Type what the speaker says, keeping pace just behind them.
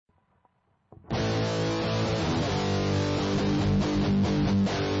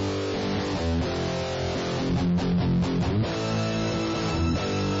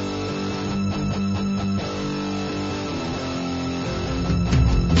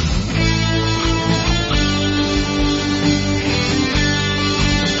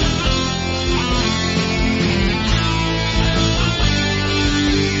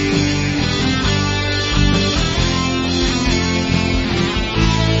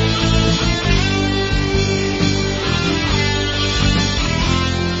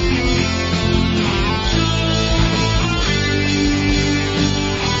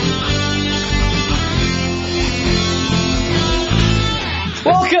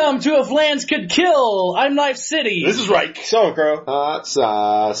Welcome to If Lands Could Kill. I'm Knifecity. This is Ryke. Samhain Crow.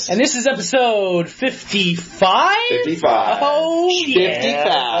 HotSauce. And this is episode 55? 55. Oh, yeah.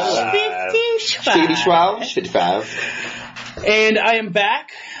 55. 55. And I am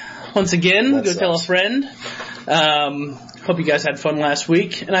back once again. That Go tell a sucks. friend. Hope you guys had fun last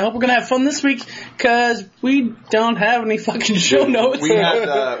week. And I hope we're going to have fun this week because we don't have any fucking show notes. We had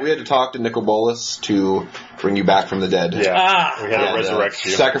to talk to Nicol Bolas to bring you back from the dead. Yeah. We had to And, resurrect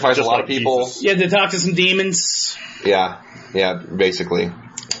you. sacrifice Just a lot like of people. Jesus. You had to talk to some demons. Yeah, basically.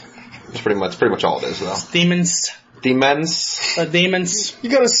 It's pretty much all it is, though. Demons. Demons. Demons. You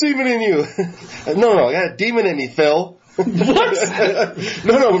got a semen in you. No, I got a demon in me, Phil. What?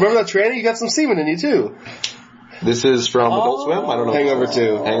 No, remember that tranny? You got some semen in you, too. This is from Adult Swim? I don't know. Hangover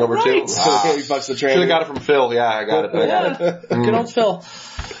 2. Hangover 2? Right. So he fucks the tranny. Should have got it from Phil. Yeah, I got it. Good old Phil.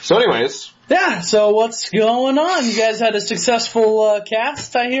 So anyways, Yeah, so what's going on? You guys had a successful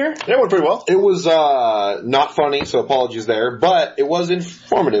cast, I hear? Yeah, went pretty well. it was not funny, so apologies there, but it was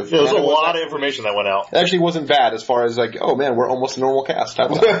informative. There was And a it was- lot of information that went out. It actually wasn't bad as far as like, oh man, we're almost a normal cast. How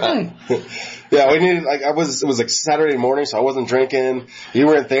about that? Yeah, we needed, it was like Saturday morning, so I wasn't drinking. You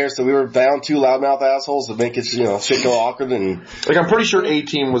weren't there, so we were down two loudmouth assholes to make it, shit go awkward and... Like, I'm pretty sure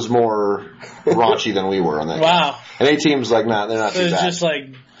A-Team was more raunchy than we were on that. Wow. And A-Team's like, nah, they're not So too it's bad. just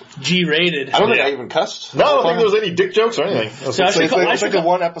like G-rated. I don't think Yeah. I even cussed. No, I don't think there was any dick jokes or anything. So I should It's call, I like should the call,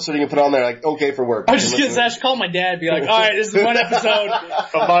 one episode you can put on there, like, okay for work. I was just going to say, I should call my dad and be like, alright, this is one episode.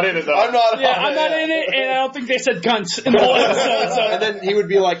 I'm not in it though. I'm not In it, and I don't think they said cunts in the whole episode, so. And then he would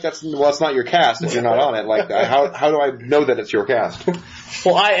be like, that's not your cast if you're not on it. Like, how do I know that it's your cast?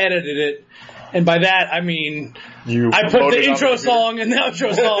 Well, I edited it, and by that, I mean, I put promoted the it on intro computer. song and the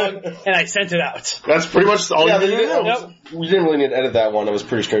outro song, and I sent it out. That's pretty much all Yeah, you need to know. Yep. we didn't really need to edit that one. It was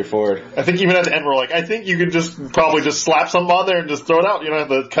pretty straightforward. I think even at the end we're like, I think you could probably just slap something on there and just throw it out. You don't have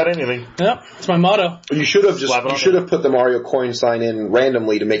to cut anything. Yep, that's my motto. You should have Slap it on put the Mario coin sign in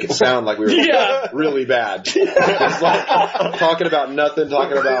randomly to make it sound like we were Yeah. really bad. It's like talking about nothing,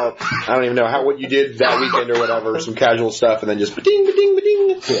 talking about I don't even know what you did that weekend or whatever, some casual stuff, and then just ba-ding, ba-ding,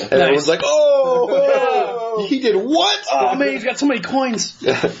 ba-ding, and everyone's like, oh, he did what? Oh man, he's got so many coins.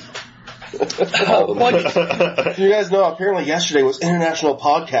 Like, You guys know, apparently yesterday was International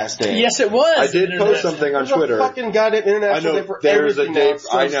Podcast Day. Yes, it was. I did post something on There's a Twitter. fucking goddamn International I know, Day for there's a everything day- now. It's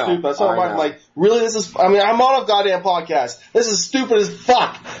so I know, stupid. That's why I I'm know. like, really, I'm on a goddamn podcast. This is stupid as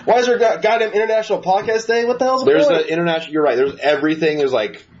fuck. Why is there a goddamn International Podcast Day? What the hell's the There's point? the international. You're right. There's everything. There's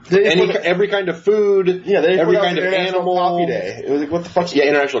like They put- every kind of food. Yeah, they every put out kind the of International animal. Coffee Day. It was like, what the fuck's Yeah,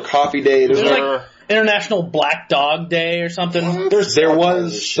 International Coffee Day. There's There's like, like International Black Dog Day or something. there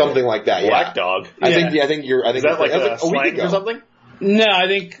was something like that. Yeah. Black dog. I think you're. I think Is that like that was a like a week slang ago. or something? No, I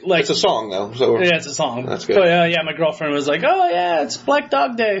think like It's a song though. So yeah, it's a song. That's good. But yeah, my girlfriend was like, "Oh yeah, it's Black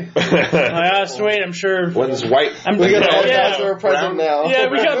Dog Day." I asked, "Wait, I'm sure." when's white? We We got got a yeah, Bowser president now. yeah,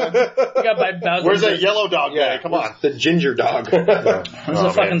 we got by Bowser. Where's that yellow dog day? Come on. The ginger dog. There's a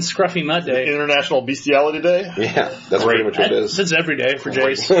man. fucking scruffy nut day. International Bestiality Day? Yeah, that's pretty much what it is. It's every day for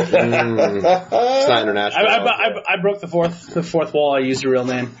Jace. It's not international. I broke the fourth wall. I used a real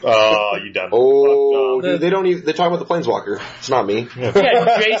name. Oh, you done. Oh, dude, they don't even. They talk about the planeswalker. It's not me. Yeah,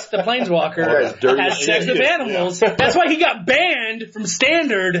 Jace the Planeswalker Yeah, dirty has sex shit. with animals. That's why he got banned from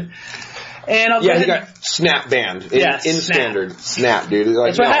Standard. And I'll go Yeah, he ahead got snap banned in Yeah, snap. standard. Snap, dude.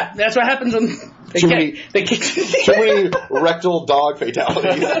 Like, that's what happens when Too many- too many rectal dog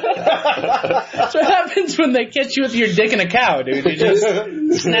fatalities. That's what happens when they catch you with your dick in a cow, dude. You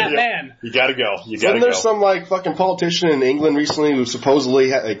just snap Yeah. ban. You gotta go. You Wasn't gotta there go. some like fucking politician in England recently who supposedly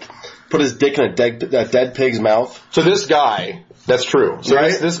had, like put his dick in a dead pig's mouth? So this guy, that's true. So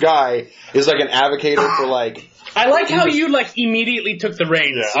Right? this guy is like an advocator for like. I like how you like immediately took the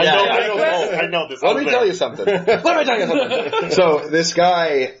reins. Yeah, I know this. Let me tell you something. So this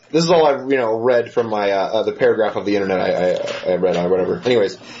guy, this is all I've read from my the paragraph of the internet I read on whatever.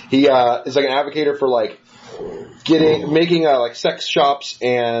 Anyways, he is like an advocator for like making like sex shops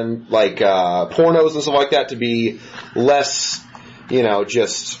and like pornos and stuff like that to be less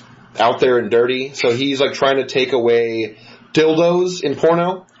just out there and dirty. So he's like trying to take away dildos in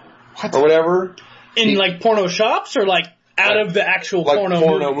porno or whatever. In like porno shops or like out of the actual Like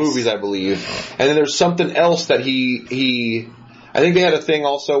porno movies, I believe. And then there's something else that he I think they had a thing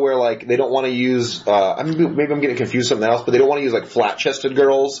also where like they don't want to use maybe I'm getting confused with something else, but they don't want to use like flat-chested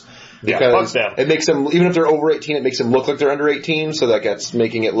girls because fuck them. it makes them, even if they're over 18, it makes them look like they're under 18, so that's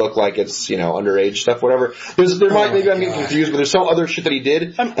making it look like it's underage stuff, whatever. Maybe I'm getting confused, but there's some other shit that he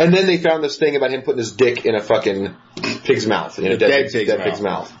did, and then they found this thing about him putting his dick in a fucking pig's mouth. You know, Dead pig's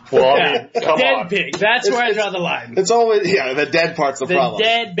mouth. Well, I mean, come Dead on. pig. That's where I draw the line. It's always, the dead part's the The problem.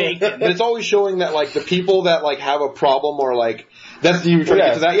 dead bacon. But it's always showing that, like, the people that, like, have a problem or, like, that's you trying to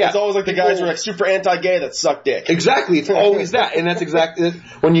get to that. Yeah. It's always like the guys who are like super anti-gay that suck dick. Exactly. It's always that. And that's exactly it.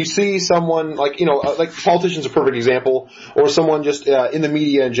 When you see someone, like, you know, like politicians are a perfect example, or someone just in the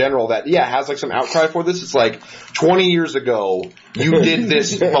media in general that, has, like, some outcry for this. It's like, 20 years ago, you did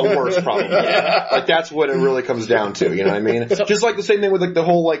this but worse, probably. Like, that's what it really comes down to, you know what I mean? Just like the same thing with, like, the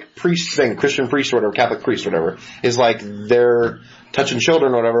whole, like, priest thing, Christian priest or whatever, Catholic priest or whatever, is like, they're touching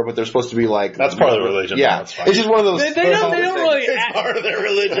children or whatever, but they're supposed to be like... That's part of the religion. Yeah. That's fine. It's just one of those... They don't really... It's part of their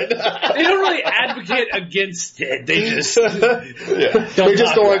religion. They don't really advocate against it. They just... They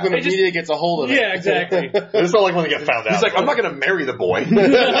just don't like when the media gets a hold of it. Yeah, exactly. It's not like when they get found out. He's like, I'm not going to marry the boy. Come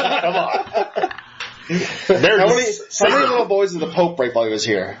on. How many little boys did the Pope break while he was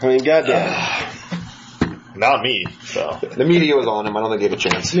here? I mean, goddamn. Not me, so. The media was on him. I don't think he had a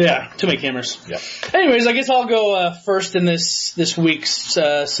chance. Yeah, too many cameras. Yeah. Anyways, I guess I'll go first in this week's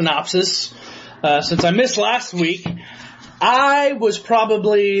synopsis. Since I missed last week, I was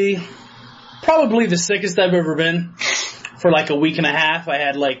probably the sickest I've ever been. For like a week and a half, I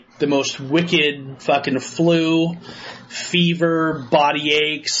had like the most wicked fucking flu, fever, body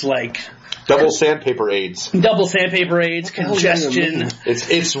aches, like... Double sandpaper AIDS. Congestion.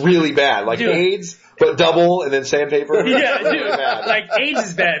 It's really bad. Like, Dude. AIDS, but double and then sandpaper. Yeah, dude. Really bad. Like, AIDS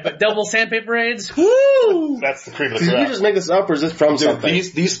is bad, but double sandpaper AIDS? Woo! That's the cream of the Did you crop. just make this up, or is this from something?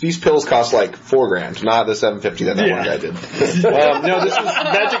 These pills cost like $4,000, not the $750 that one guy did. No, this is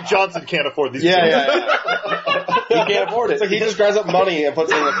Magic Johnson can't afford these. Yeah. He can't afford it. It's like he just grinds up money and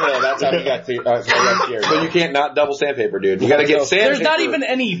puts it in the pill. That's how he got cured. So you can't not double sandpaper, dude. You gotta get sandpaper. There's not even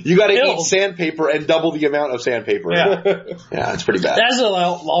any You gotta eat pills. sandpaper and double the amount of sandpaper. Yeah, it's pretty bad. That's a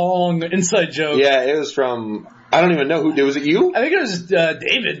long inside joke. Yeah, it was from, I don't even know who, was it you? I think it was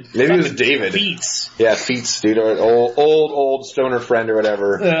David. Maybe it was David. Beats. Yeah, Feats, dude, or an old stoner friend or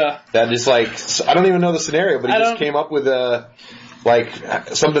whatever. Yeah. That just like, I don't even know the scenario, but he just came up with this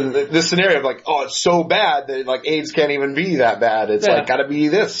scenario of like, oh, it's so bad that like AIDS can't even be that bad. It's like gotta be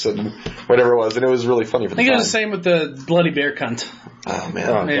this and whatever it was, and it was really funny for the I think time. it was the same with the bloody bear cunt. Oh man,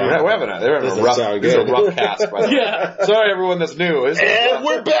 God. we're having a rough cast. By the way. Yeah. Sorry, everyone that's new. And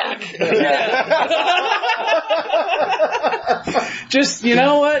we're back! Just, you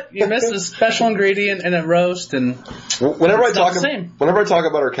know what? You missed a special ingredient in a roast, and Whenever I talk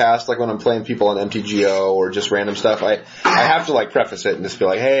about our cast, like when I'm playing people on MTGO or just random stuff, I have to like preface it and just be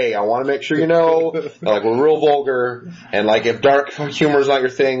like, hey, I want to make sure you know, that, like we're real vulgar, and like if dark humor is not your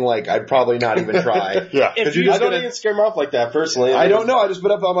thing, like I'd probably not even try. Yeah. if I don't even scare him off like that personally. I don't know. I just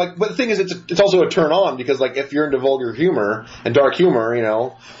put up. I'm like, but the thing is, it's also a turn on because like if you're into vulgar humor and dark humor, you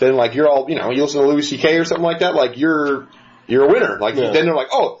know, then like you're all, you know, you listen to Louis C.K. or something like that, like you're a winner. Like then they're like,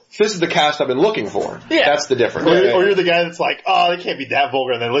 oh, this is the cast I've been looking for. Yeah. That's the difference. Or you're the guy that's like, oh, they can't be that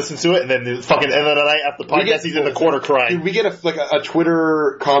vulgar, and then listens to it, and then the fucking end of the night after the podcast, he's in the corner crying. Dude, we get a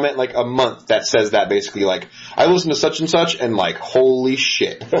Twitter comment like a month that says that basically like I listen to such and such and like holy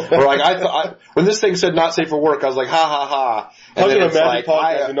shit. Or like I when this thing said not safe for work, I was like ha ha ha. And then it's like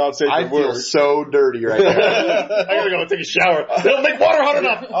I feel so dirty right now. I gotta go take a shower. They don't make water hot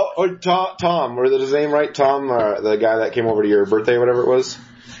enough. Tom, or is his name right? Tom, the guy that came over to your birthday, whatever it was.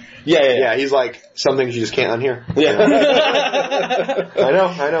 Yeah. He's like some things you just can't unhear. Yeah. I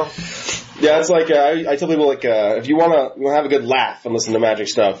know. Yeah, it's like, I tell people like, if you want to have a good laugh and listen to magic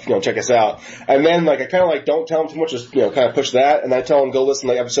stuff, you know, check us out. And then like, I kind of like don't tell them too much, just, you know, kind of push that. And I tell them go listen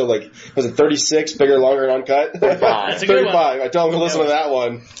to like episode like, was it 36, bigger, longer, and uncut? That's a good 35. one. I tell them go listen to that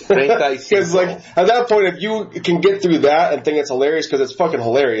one. Because Because like, at that point, if you can get through that and think it's hilarious because it's fucking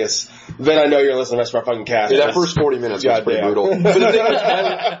hilarious, then I know you're listening to the rest of our fucking cast. Yeah, that first 40 minutes was pretty brutal. But the thing is,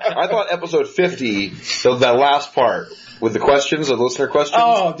 I thought episode 50, that last part, with the questions, the listener questions.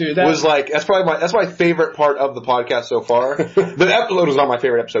 Oh, dude, was like that's my favorite part of the podcast so far. The episode was not my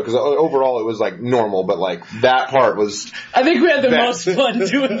favorite episode because overall it was like normal, but like that part was. I think we had the most fun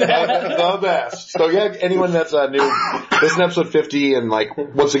doing that. The best. So yeah, anyone that's new, listen to episode 50, and like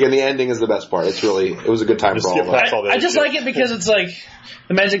once again, the ending is the best part. It was a good time for all of us. I just like it because it's like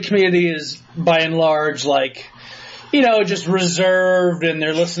the magic community is by and large like, you know, just reserved, and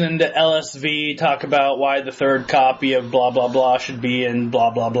they're listening to LSV talk about why the third copy of blah, blah, blah should be in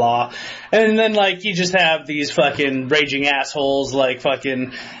blah, blah, blah. And then, like, you just have these fucking raging assholes like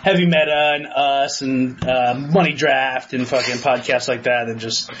fucking Heavy Meta and us and Money Draft and fucking podcasts like that, and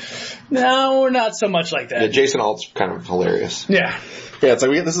just, no, we're not so much like that. Yeah, Jason Alt's kind of hilarious. Yeah. Yeah, it's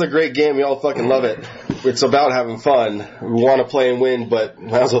like this is a great game. We all fucking love it. it's about having fun. We want to play and win, but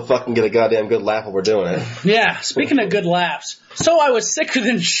might as well fucking get a goddamn good laugh while we're doing it. Yeah, speaking of good laughs. So I was sicker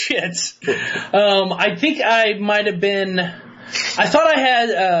than shit. I think I might have been... I thought I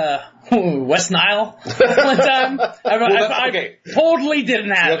had... West Nile one time. I totally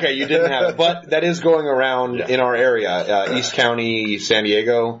didn't have it. Okay, you didn't have it. But that is going around in our area. East County, San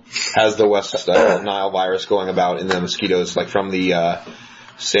Diego has the West Nile virus going about in the mosquitoes, like from the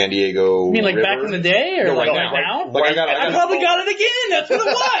San Diego You mean like River. back in the day or like now? Like I probably got it again. That's what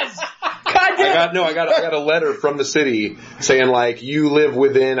it was. God damn. I got a letter from the city saying like you live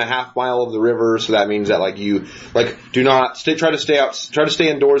within a half mile of the river, so that means that like you do not try to stay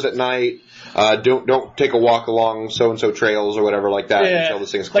indoors at night. Don't take a walk along so and so trails or whatever like that until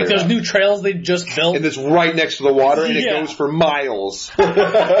this thing's cleared like those up. new trails they just built. And it's right next to the water, and it goes for miles.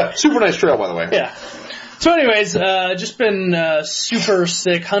 Super nice trail, by the way. Yeah. So anyways, just been super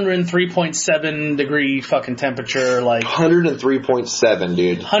sick, 103.7 degree fucking temperature, like 103.7,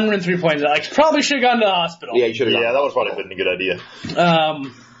 dude. 103.7. I probably should have gone to the hospital. Yeah, you should have. Yeah, that was probably been a good idea.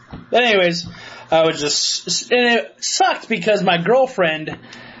 But anyways, I was just, and it sucked because my girlfriend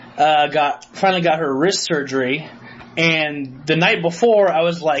finally got her wrist surgery. And the night before, I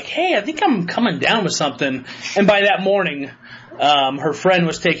was like, hey, I think I'm coming down with something. And by that morning, her friend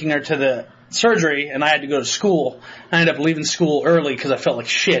was taking her to the surgery, and I had to go to school. I ended up leaving school early because I felt like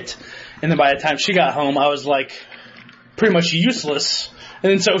shit. And then by the time she got home, I was like pretty much useless.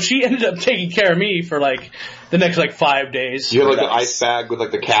 And then so she ended up taking care of me for like the next like 5 days. You had like the ice bag with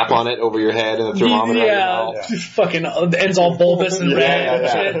like the cap on it over your head and the thermometer on your mouth. Fucking the ends all bulbous and red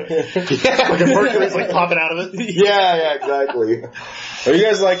and shit. Yeah. Like a mercury's like popping out of it. Yeah, exactly. Are you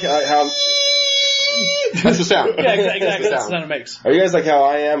guys like how? That's the sound. Yeah, exactly. That's the sound it makes. Are you guys like how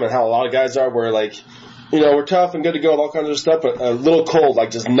I am and how a lot of guys are? Where like, we're tough and good to go with all kinds of stuff, but a little cold like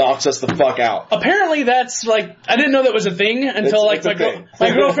just knocks us the fuck out. Apparently that's like, I didn't know that was a thing until It's like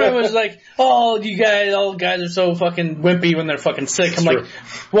my girlfriend was like, oh, all guys are so fucking wimpy when they're fucking sick. I'm like,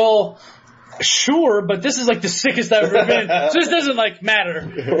 well, sure, but this is like the sickest I've ever been. So this doesn't like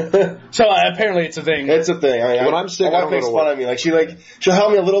matter. So apparently it's a thing. It's a thing. I mean, when I'm sick, my I wife don't makes go to fun work. of me. Like she'll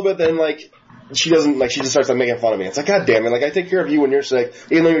help me a little bit, then like she doesn't, like she just starts like making fun of me. It's like, God damn it, like I take care of you when you're sick,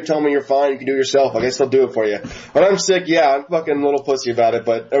 even though you're telling me you're fine, you can do it yourself, like I still do it for you. When I'm sick, yeah, I'm fucking a little pussy about it,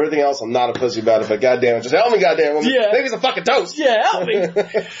 but everything else I'm not a pussy about it, but God damn it, just help me, goddamn it. Yeah. Maybe it's a fucking toast. Yeah, help me.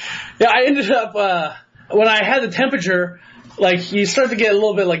 Yeah, I ended up, when I had the temperature, like you start to get a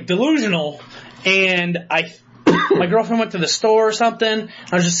little bit like delusional, and my girlfriend went to the store or something.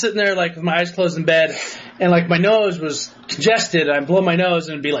 I was just sitting there like with my eyes closed in bed, and like my nose was congested. I'd blow my nose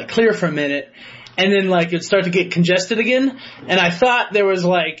and it'd be like clear for a minute, and then like it'd start to get congested again. And I thought there was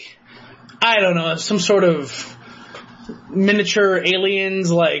like, I don't know, some sort of miniature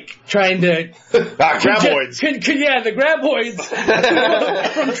aliens like trying to Graboids. yeah, the Graboids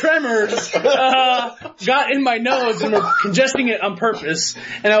from Tremors got in my nose and were congesting it on purpose.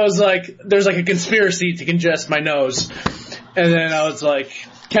 And I was like, there's like a conspiracy to congest my nose. And then I was like,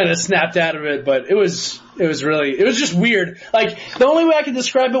 kind of snapped out of it, but it was just weird. Like, the only way I could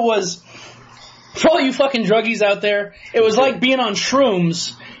describe it was, for all you fucking druggies out there, it was like being on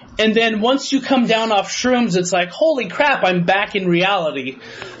shrooms. And then once you come down off shrooms, it's like, holy crap, I'm back in reality.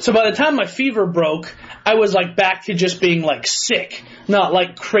 So by the time my fever broke, I was like back to just being like sick, not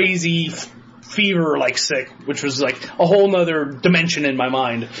like crazy fever like sick, which was like a whole nother dimension in my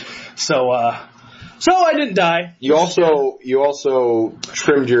mind. So I didn't die. You also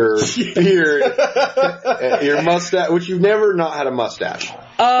trimmed your beard, your mustache, which you've never not had a mustache.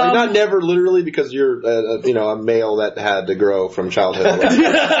 Like not never literally because you're a male that had to grow from childhood.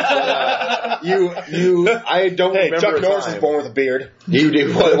 I don't remember. Chuck a Norris time. was born with a beard. You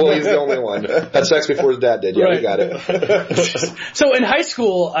do. Well, he's the only one. Had sex before his dad did. Yeah, Right. we got it. So in high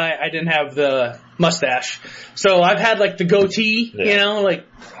school, I didn't have the mustache. So I've had like the goatee, like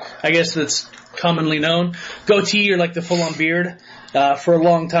I guess that's commonly known. Goatee or like the full on beard for a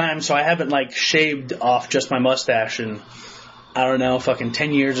long time. So I haven't like shaved off just my mustache in, I don't know, fucking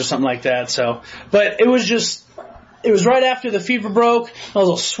 10 years or something like that. So, but it was right after the fever broke. I was a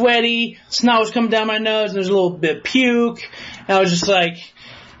little sweaty. Snot was coming down my nose. And there was a little bit of puke. And I was just like,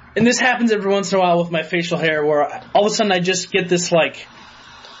 and this happens every once in a while with my facial hair where all of a sudden I just get this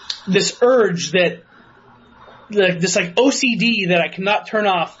urge that, like this like OCD that I cannot turn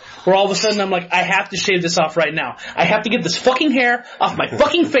off, where all of a sudden I'm like, I have to shave this off right now. I have to get this fucking hair off my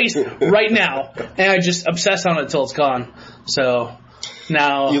fucking face right now. And I just obsess on it until it's gone. So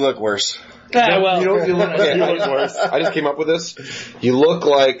now You look worse. well, You know what you look like? You look worse. I just came up with this. You look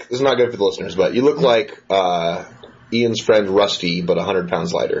like, this is not good for the listeners, but you look like, Ian's friend Rusty, but 100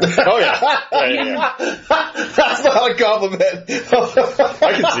 pounds lighter. Oh yeah. That's not a compliment.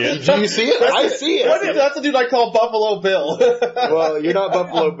 I can see it. Do you see it? I see it. That's the dude I call Buffalo Bill. Well, you're not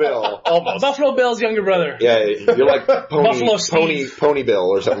Buffalo Bill. Almost. Buffalo Bill's younger brother. Yeah, you're like Buffalo Steve. Pony Bill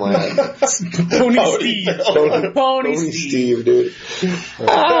or something like that. Pony Steve. Pony Steve. Dude.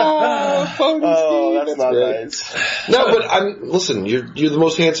 Pony Steve. That's not nice. No, but listen, you're the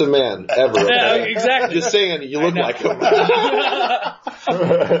most handsome man ever. Okay? Yeah, exactly. Just saying, you look like him.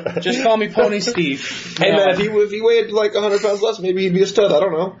 Just call me Pony Steve. Hey man, if he weighed like 100 pounds less, maybe he'd be a stud. I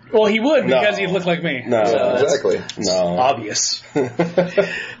don't know. Well, he would because he'd look like me. No, so exactly. No. Obvious.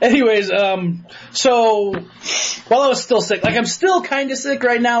 Anyways, so while I was still sick, like I'm still kind of sick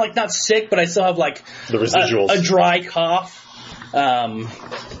right now, like not sick, but I still have like The residuals. a dry cough,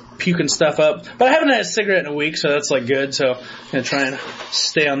 puking stuff up. But I haven't had a cigarette in a week, so that's like good. So I'm gonna try and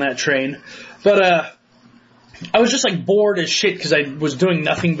stay on that train. But I was just like bored as shit because I was doing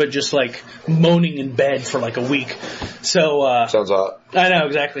nothing but just like moaning in bed for like a week. So Sounds hot. I know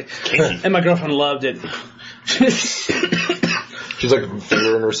exactly, and my girlfriend loved it. She's like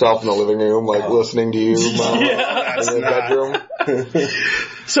fingering herself in the living room, like listening to you, Mom, Yeah. in the bedroom.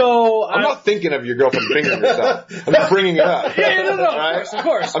 So I'm not thinking of your girlfriend fingering herself. I'm just bringing it up. Yeah, no, Right? of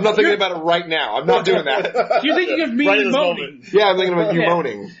course. I'm not thinking about it right now. I'm not doing that. You're thinking of me Right in this moaning moment. Yeah, I'm thinking about you Yeah.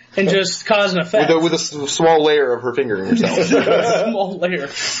 moaning and just cause an effect. with a small layer of her fingering herself. A small layer,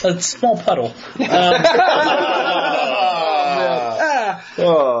 a small puddle.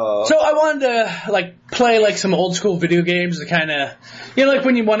 So I wanted to like play like some old school video games to kind of, you know, like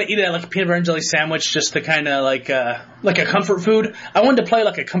when you want to eat like a peanut butter and jelly sandwich, just to kind of like a comfort food. I wanted to play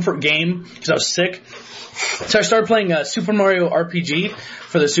like a comfort game because I was sick. So I started playing Super Mario RPG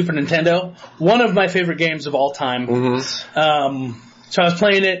for the Super Nintendo. One of my favorite games of all time. Mm-hmm. So I was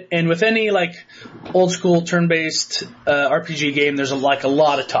playing it, and with any like old school turn-based RPG game, there's a lot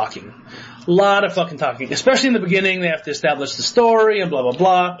of talking. A lot of fucking talking. Especially in the beginning, they have to establish the story and blah, blah,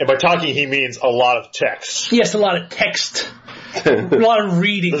 blah. And by talking, he means a lot of text. Yes, a lot of text. A lot of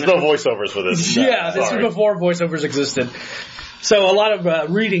reading. There's no voiceovers for this. Yeah, this Sorry. was before voiceovers existed. So a lot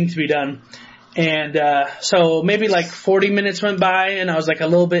of reading to be done. And so maybe like 40 minutes went by, and I was like a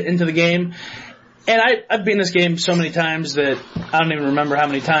little bit into the game. And I've been in this game so many times that I don't even remember how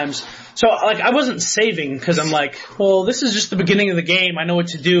many times. So, like, I wasn't saving because I'm like, well, this is just the beginning of the game. I know what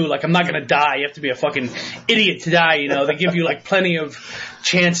to do. Like, I'm not going to die. You have to be a fucking idiot to die, you know. They give you, like, plenty of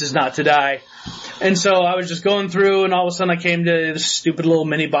chances not to die. And so I was just going through, and all of a sudden I came to this stupid little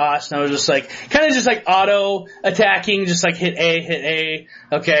mini-boss, and I was just like, kind of just like auto-attacking, just like hit A.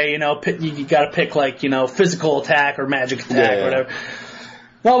 Okay, you know, you got to pick, like, you know, physical attack or magic attack or whatever.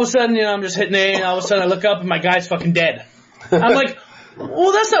 All of a sudden, you know, I'm just hitting A, and all of a sudden I look up and my guy's fucking dead. I'm like,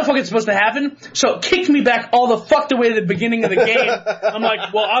 well, that's not fucking supposed to happen. So it kicked me back all the fucked away to the beginning of the game. I'm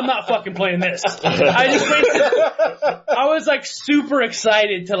like, well, I'm not fucking playing this. I was like super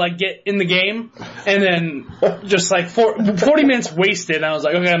excited to like get in the game, and then just like 40 minutes wasted, and I was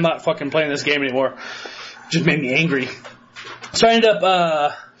like, okay, I'm not fucking playing this game anymore. It just made me angry. So I ended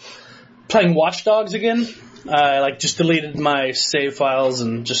up playing Watch Dogs again. I like just deleted my save files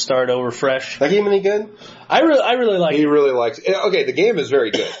and just started over fresh. That game any good? I really like He it. really likes it. Okay, the game is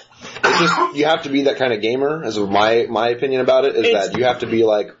very good. It's just, you have to be that kind of gamer, as my opinion about it, is that you have to be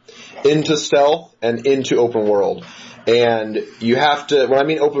like into stealth and into open world. And you have to, when I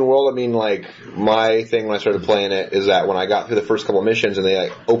mean open world, I mean like my thing when I started playing it is that when I got through the first couple of missions and they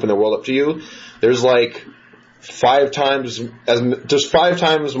like open the world up to you, there's like 5 times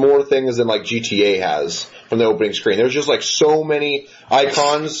more things than like GTA has from the opening screen. There's just like so many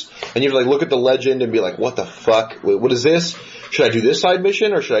icons, and you have to like look at the legend and be like, what the fuck? Wait, what is this? Should I do this side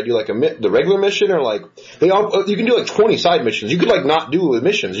mission, or should I do like the regular mission, or like you can do like 20 side missions. You could like not do the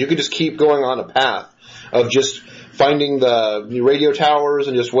missions. You could just keep going on a path of just finding the radio towers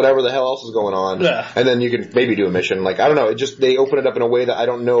and just whatever the hell else is going on. Yeah. And then you can maybe do a mission. Like, I don't know. They open it up in a way that I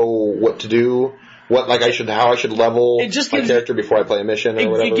don't know what to do. How I should level my character before I play a mission or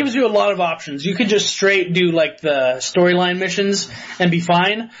whatever. It gives you a lot of options. You could just straight do like the storyline missions and be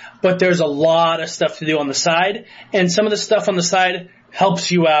fine, but there's a lot of stuff to do on the side, and some of the stuff on the side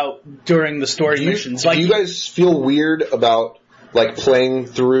helps you out during the story missions. Do you guys feel weird about like playing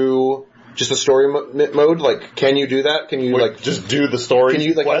through just a story mode? Like, can you do that? Can you like just do the story? Can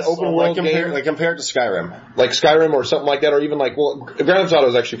you like an open world game? Like compare it to Skyrim. Like Skyrim or something like that, or even like, well, Grand Theft Auto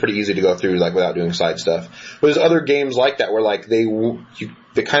is actually pretty easy to go through like without doing side stuff. But there's other games like that where like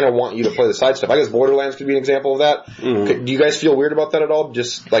they kind of want you to play the side stuff. I guess Borderlands could be an example of that. Mm-hmm. Do you guys feel weird about that at all?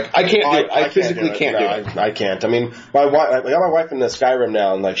 Just like I can't do it. I physically can't do it. I can't. I mean, I got my wife into Skyrim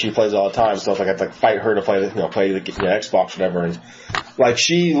now, and like she plays all the time. So if I got to like fight her to play the Xbox or whatever, and like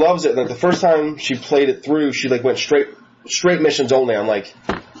she loves it. Like the first time she played it through, she like went straight missions only. I'm like,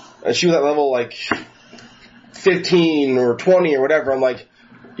 and she was at level like 15 or 20 or whatever. I'm like,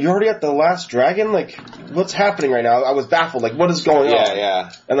 you already at the last dragon? Like, what's happening right now? I was baffled. Like, what is going on?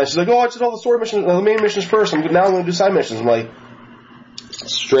 Yeah. And then she's like, I did all the story missions, the main missions first. Now I'm going to do side missions. I'm like,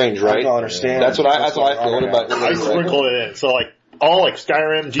 strange, right? I don't understand. That's what I feel. What about I sprinkled it in. So like all like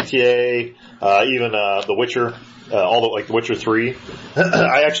Skyrim, GTA, even The Witcher, all the The Witcher 3.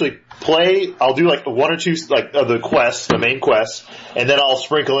 I actually play. I'll do like one or two like of the quests, the main quests, and then I'll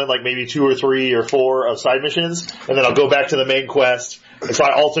sprinkle in like maybe 2 or 3 or 4 of side missions, and then I'll go back to the main quest. And so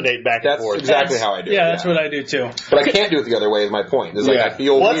I alternate back and forth. That's exactly how I do it. Yeah, that's what I do too. But I can't do it the other way is my point. It's like I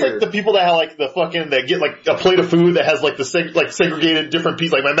feel weird. That's like the people that have like the fucking, that get like a plate of food that has like the segregated different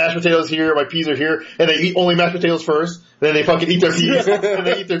pieces. Like my mashed potatoes here, my peas are here, and they eat only mashed potatoes first, then they fucking eat their peas, and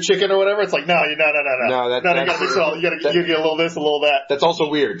they eat their chicken or whatever. It's like, no. No, you gotta mix it all. You gotta get a little this, a little that. That's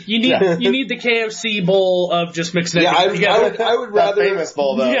also weird. You need the KFC bowl of just mixing it. Yeah, I would rather. Famous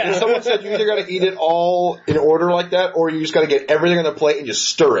bowl though. Yeah. If someone said you either gotta eat it all in order like that, or you just gotta get everything on the plate and just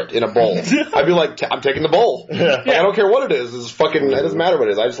stir it in a bowl. I'd be like, I'm taking the bowl. Like, I don't care what it is. It's fucking, it doesn't matter what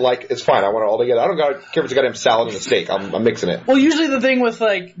it is. I just like, it's fine. I want it all together. I don't care if it's a goddamn salad and a steak. I'm mixing it. Well, usually the thing with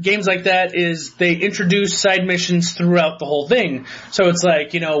like games like that is they introduce side missions throughout the whole thing. So it's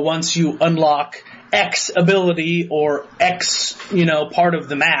like, once you unlock X ability or X, part of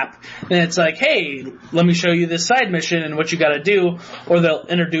the map, then it's like, hey, let me show you this side mission and what you gotta do, or they'll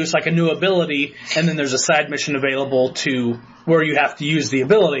introduce like a new ability and then there's a side mission available to where you have to use the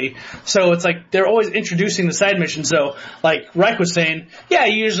ability. So it's like they're always introducing the side missions. So like Ryke was saying, yeah,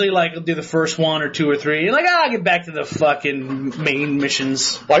 you usually like do the first 1 or 2 or 3 and like, I'll get back to the fucking main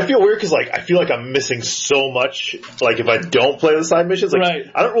missions. Well, I feel weird because like I feel like I'm missing so much. Like if I don't play the side missions, like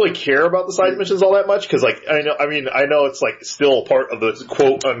right. I don't really care about the side missions all that much because like I know it's like still part of the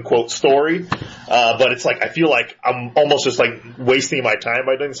quote unquote story, but it's like I feel like I'm almost just like wasting my time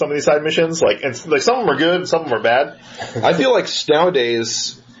by doing some of these side missions. Like and like some of them are good, some of them are bad. I feel like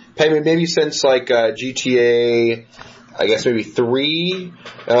nowadays, maybe since like GTA, I guess maybe 3.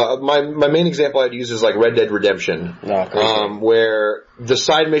 My main example I'd use is like Red Dead Redemption, where the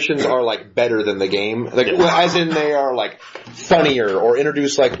side missions are like better than the game, like as in they are like funnier or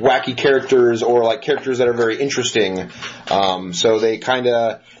introduce like wacky characters or like characters that are very interesting. So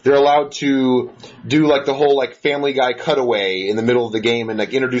they're allowed to do like the whole like Family Guy cutaway in the middle of the game and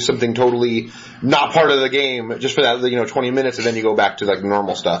like introduce something totally not part of the game just for that 20 minutes and then you go back to like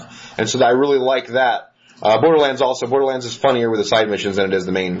normal stuff. And so I really like that. Borderlands is funnier with the side missions than it is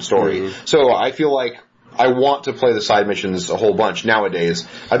the main story. Mm-hmm. So I feel like I want to play the side missions a whole bunch nowadays.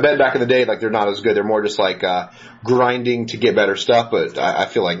 I bet back in the day, like, they're not as good. They're more just like, grinding to get better stuff, but I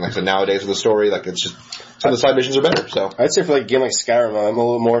feel like I said, nowadays with the story, like, it's just, some of the side missions are better, so. I'd say for like a game like Skyrim, I'm a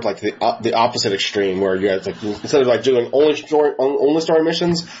little more like the opposite extreme, where you guys like, instead of like doing only story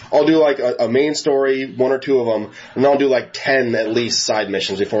missions, I'll do like a main story, 1 or 2 of them, and then I'll do like 10 at least side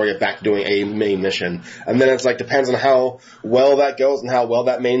missions before I get back to doing a main mission. And then it's like, depends on how well that goes and how well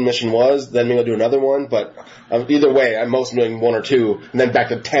that main mission was, then maybe I'll do another one, but either way, I'm mostly doing 1 or 2, and then back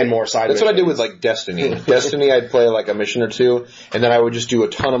to 10 more side missions. That's what I do with like Destiny. Destiny, I'd play like a mission or 2, and then I would just do a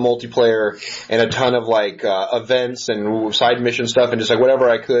ton of multiplayer and a ton of like events and side mission stuff and just like whatever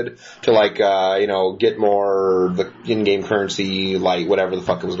I could to like get more the in-game currency, like whatever the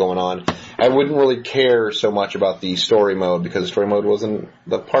fuck was going on. I wouldn't really care so much about the story mode because the story mode wasn't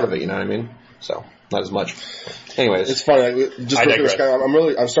the part of it, you know what I mean? So not as much. Anyways, it's funny. Like, just looking at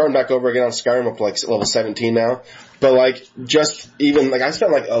Skyrim, I'm starting back over again on Skyrim up to like level 17 now. But like, just even like, I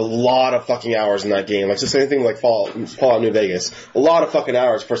spent like a lot of fucking hours in that game. Like, just anything like Fallout New Vegas. A lot of fucking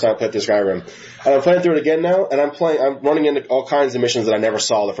hours first time I played through Skyrim. And I'm playing through it again now, and I'm running into all kinds of missions that I never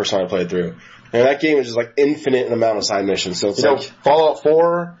saw the first time I played through. And that game is just like infinite amount of side missions. So it's like Fallout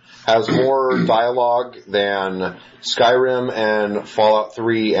 4 has more dialogue than Skyrim and Fallout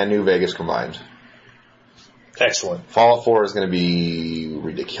 3 and New Vegas combined. Excellent. Fallout 4 is going to be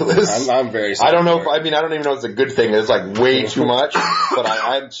ridiculous. I'm very I don't know I don't even know if it's a good thing. It's like way too much, but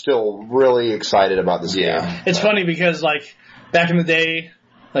I'm still really excited about this game. It's funny because like back in the day,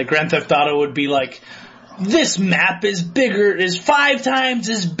 like Grand Theft Auto would be like, this map is 5 times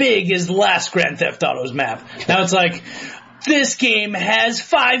as big as the last Grand Theft Auto's map. Now it's like, this game has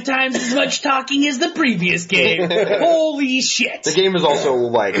 5 times as much talking as the previous game. Holy shit. The game is also,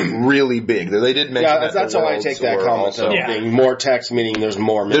 like, really big. They did mention that's how I take that comment of being more text, meaning there's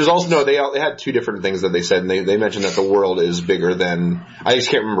more. There's also, no, they had 2 different things that they said, and they mentioned that the world is bigger than, I just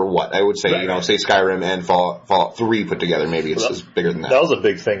can't remember what. I would say, say Skyrim and Fallout 3 put together, maybe it's just bigger than that. That was a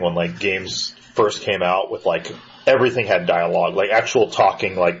big thing when, like, games first came out with, like, everything had dialogue, like actual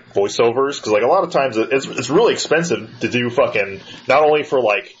talking, like voiceovers, because like a lot of times it's really expensive to do fucking, not only for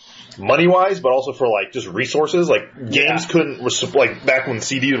like money wise, but also for like just resources. Like games couldn't, like back when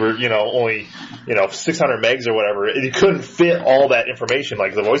CDs were only 600 megs or whatever, you couldn't fit all that information,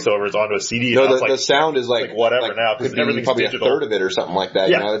 like the voiceovers onto a CD. No, the sound is like whatever now, because everything's probably digital. A third of it or something like that.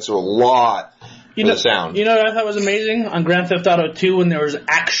 Yeah. It's a lot. The sound. You know what I thought was amazing? On Grand Theft Auto 2, when there was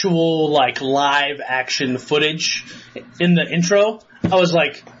actual, like, live action footage in the intro, I was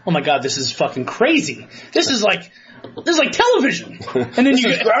like, oh my god, this is fucking crazy. This is like television. And then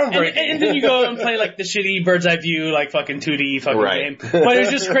you and then you go and play like the shitty bird's eye view, like fucking 2D fucking game. But it was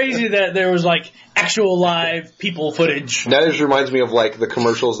just crazy that there was like actual live people footage. That just reminds me of like the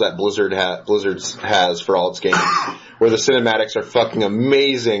commercials that Blizzard has for all its games, where the cinematics are fucking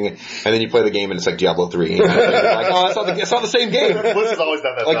amazing, and then you play the game and it's like Diablo 3. Like, oh, it's not the same game. Blizzard's always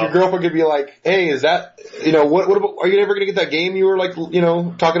done that. Like your girlfriend could be like, hey, is that, what about, are you ever gonna get that game you were like,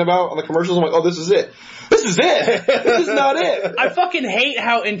 talking about on the commercials? I'm like, oh, this is it. This is it. This is not it. I fucking hate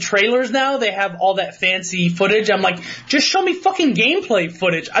how in trailers now they have all that fancy footage. I'm like, just show me fucking gameplay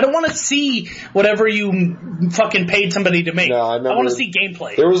footage. I don't want to see whatever you fucking paid somebody to make. No, I want to see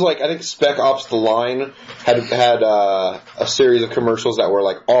gameplay. There was like, I think Spec Ops: The Line had a series of commercials that were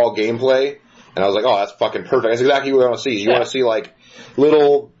like all gameplay, and I was like, oh, that's fucking perfect. That's exactly what I want to see. You want to see like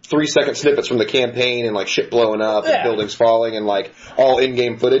little 3-second snippets from the campaign and like shit blowing up and buildings falling and like all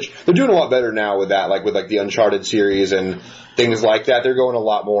in-game footage. They're doing a lot better now with that, like with like the Uncharted series and things like that. They're going a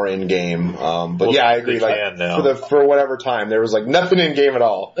lot more in-game. But I agree. Like for whatever time, there was like nothing in-game at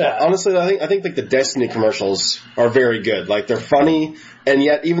all. Yeah. Honestly, I think like the Destiny commercials are very good. Like they're funny, and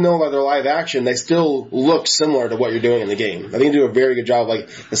yet even though they're live action, they still look similar to what you're doing in the game. I think they do a very good job like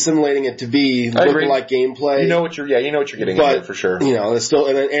assimilating it to be looking like gameplay. You know what you're getting into for sure. It's still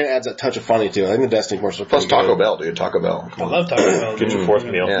and it adds a touch of funny to it. I think the Destiny commercials are plus Taco Bell, dude. Taco Bell. I love Taco Bell. Get your fourth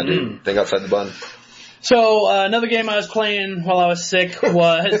meal. Yeah, dude. Think outside the bun. So, another game I was playing while I was sick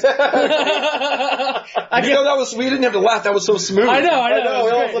was... we didn't have to laugh, that was so smooth. I know.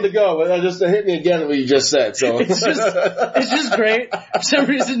 We all let it go, but it hit me again what you just said, so. It's just great. For some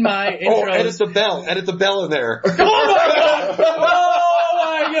reason my intro... Oh, edit the bell in there. Oh my god! Oh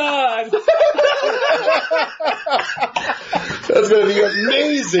my god! That's gonna be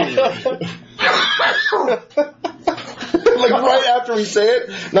amazing! Like right after we say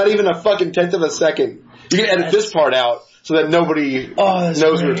it, not even a fucking tenth of a second. You can edit this part out so that nobody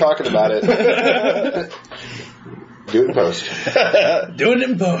knows we're talking about it. Do it in post. Do it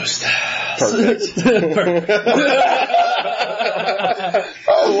in post. Perfect.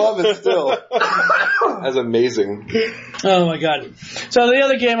 I love it still. That's amazing. Oh my god. So the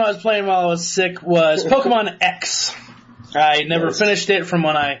other game I was playing while I was sick was Pokemon X. I never finished it from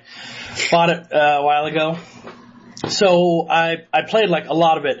when I bought it a while ago. So I played like a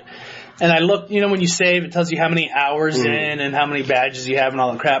lot of it, and I looked, when you save, it tells you how many hours in and how many badges you have and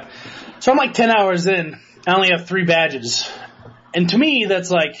all that crap. So I'm like 10 hours in, I only have 3 badges. And to me,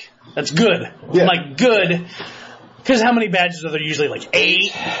 that's good. Yeah. I'm like, good. Because how many badges are there usually? Like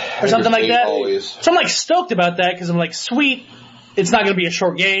 8 or something like that? Always. So I'm like stoked about that because I'm like, sweet. It's not going to be a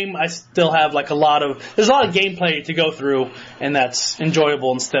short game. I still have like there's a lot of gameplay to go through, and that's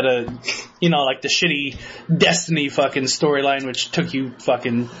enjoyable instead of, like the shitty Destiny fucking storyline, which took you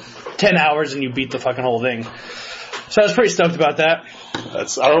fucking 10 hours and you beat the fucking whole thing. So I was pretty stoked about that.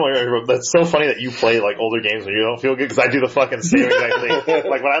 That's so funny that you play like older games when you don't feel good, because I do the fucking same exact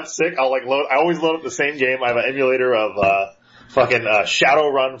thing. Like when I'm sick, I always load up the same game. I have an emulator of,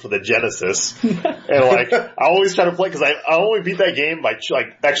 Shadowrun for the Genesis, and like I always try to play because I only beat that game by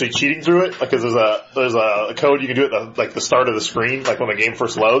actually cheating through it, because there's a code you can do at the start of the screen, like when the game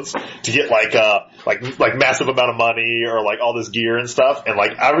first loads, to get like massive amount of money or like all this gear and stuff. And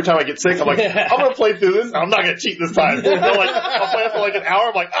like every time I get sick, I'm like, I'm gonna play through this. I'm not gonna cheat this time. And then, like I'll play it for like an hour.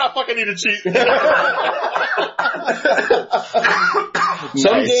 I'm like, fuck, I need to cheat.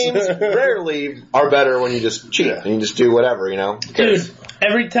 Some games rarely are better when you just cheat and you just do whatever, Dude,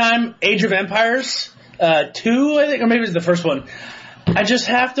 every time Age of Empires 2, I think, or maybe it was the first one, I just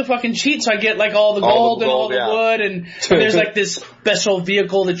have to fucking cheat so I get like all the gold and all the wood, and there's like this special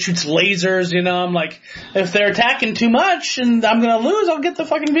vehicle that shoots lasers, you know. I'm like, if they're attacking too much and I'm gonna lose, I'll get the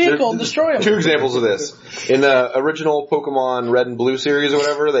fucking vehicle and destroy them. Two examples of this. In the original Pokemon Red and Blue series or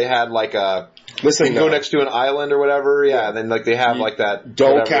whatever, they had like a you can go next to an island or whatever, and then like they have like that.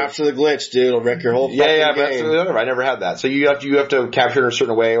 Don't capture the glitch, dude. It'll wreck your whole fucking game. But I never had that. So you have to capture it in a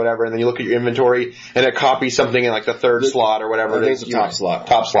certain way or whatever, and then you look at your inventory and it copies something in like the third slot or whatever. I think it's the top slot.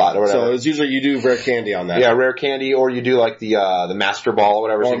 Top slot or whatever. So it's usually you do rare candy on that. Yeah, rare candy, or you do like the Master Ball or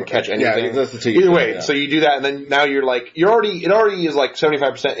whatever, so you can catch anything. Yeah, that's the two. Either way, so you do that, and then now you're like it already is like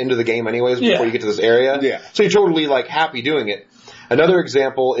 75% into the game anyways before you get to this area. Yeah. So you're totally like happy doing it. Another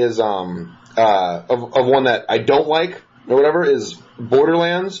example is of one that I don't like or whatever is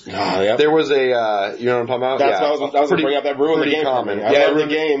Borderlands. There was a you know what I'm talking about? That's what I was going to bring up. That ruined the game common. for me. I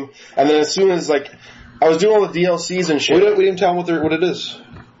ruined the game, and then as soon as like I was doing all the DLCs and shit, we didn't tell them what it is.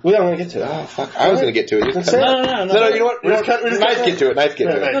 We don't want to get to it. Oh fuck! I was going to get to it. No. You know what? Knife get to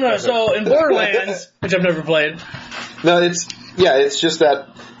it. No. So in Borderlands, which I've never played. No, it's just that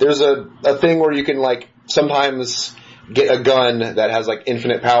there's a thing where you can like sometimes get a gun that has like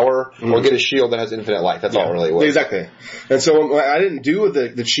infinite power or get a shield that has infinite life. That's all really it was. Exactly. And so I didn't do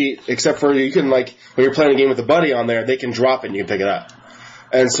the cheat except for you can like when you're playing a game with a buddy on there, they can drop it and you can pick it up.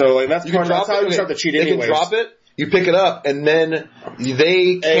 And so like that's how you start the cheat anyways. They can drop it. You pick it up, and then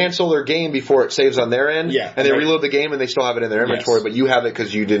they cancel their game before it saves on their end. Yeah. And they reload the game, and they still have it in their inventory, but you have it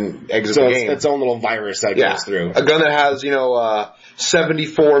because you didn't exit the game. So it's its own little virus that goes through. A gun that has,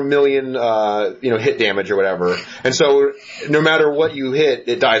 74 million, hit damage or whatever. And so, no matter what you hit,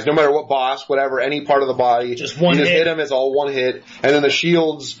 it dies. No matter what boss, whatever, any part of the body. Just one you hit. Hit them, it's all one hit. And then the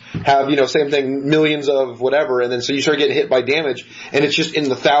shields have, same thing, millions of whatever. And then so you start getting hit by damage, and it's just in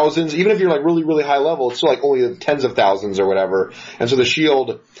the thousands. Even if you're like really, really high level, it's still like only tens of thousands or whatever. And so the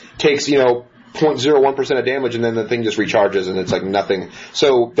shield takes, 0.01% of damage, and then the thing just recharges, and it's like nothing.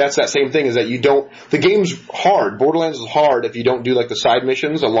 So that's that same thing, is that the game's hard. Borderlands is hard if you don't do like the side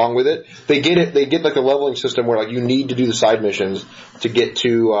missions along with it. They get like a leveling system where like you need to do the side missions to get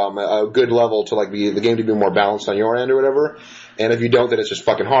to a good level to like the game to be more balanced on your end or whatever. And if you don't, then it's just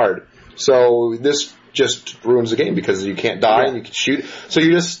fucking hard. So this just ruins the game because you can't die and you can shoot. So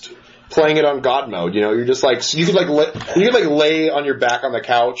you're just playing it on God mode, you're just like, so you could lay on your back on the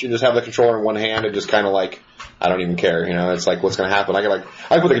couch and just have the controller in one hand and just kind of like, I don't even care, it's like, what's gonna happen? I can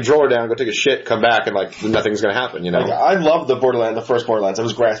put the controller down, go take a shit, come back, and like, nothing's gonna happen, I love the first Borderlands. It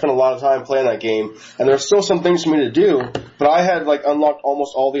was great. I spent a lot of time playing that game, and there's still some things for me to do, but I had like unlocked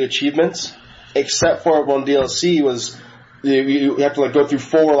almost all the achievements, except for one DLC was, you have to like go through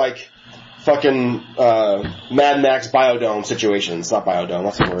 4 like, fucking Mad Max Biodome situations. Not Biodome,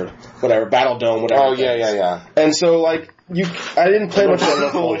 that's the word. Whatever, Battle Dome, whatever. Oh, yeah. And so, like, I didn't play much of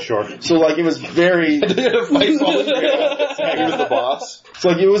that. So, like, it was very... He was the boss. So,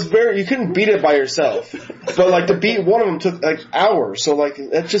 like, it was you couldn't beat it by yourself. But, like, to beat one of them took, like, hours. So, like,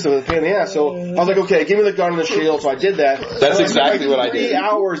 that's just a pain in the ass. So, I was like, okay, give me the gun and the shield. So I did that. That's exactly what I did. 3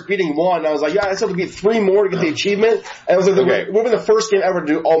 hours beating one. I was like, I still have to beat 3 more to get the achievement. And I was like, it would have been the first game ever to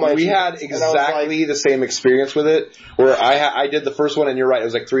do all my achievements. We had exactly the same experience with it, where I did the first one, and you're right, it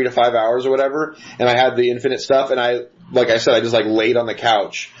was like 3 to 5 hours or whatever, and I had the infinite stuff, and like I said, I just like laid on the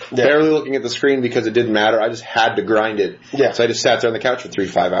couch, barely looking at the screen because it didn't matter. I just had to grind it. Yeah. So I just sat there on the couch for 3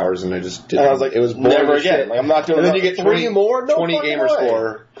 to 5 hours, and I just did. And I was like, it was never again. Like, I'm not doing. And then you get 3 more, 20 gamer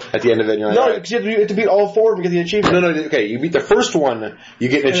score at the end of it. And you're like, no, because you have to beat all 4 to get the achievement. No, okay, you beat the first one, you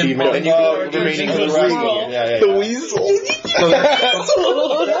get an achievement, and you beat the remaining 3. The weasel.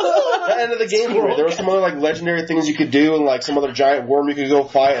 The end of the game for me. There were some other like legendary things you could do, and like some other giant worm you could go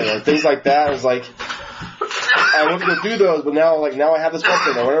fight, and like, things like that. It was like, I wanted to go do those, but now I have this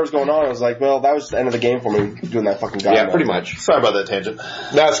fucking thing. Whatever's going on, I was like, well, that was the end of the game for me doing that fucking guy. Yeah, pretty much. Sorry about that tangent.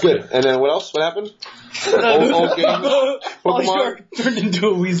 That's good. And then what else? What happened? Old game. Pokemon turned into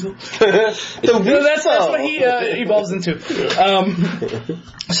a weasel. That's what he evolves into.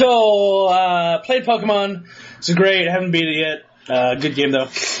 Played Pokemon. It's great. I haven't beat it yet. Good game though.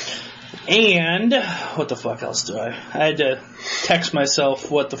 And what the fuck else do I had to text myself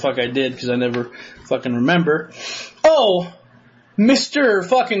what the fuck I did because I never fucking remember. Oh, Mr.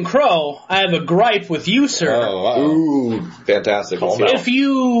 fucking Crow, I have a gripe with you, sir. Oh, wow. Ooh, fantastic. If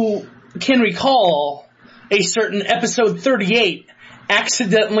you can recall a certain episode 38,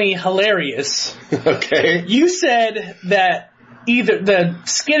 Accidentally Hilarious. Okay. You said that either the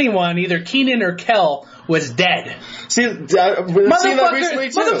skinny one, either Keenan or Kel, was dead. See, I've been seeing that recently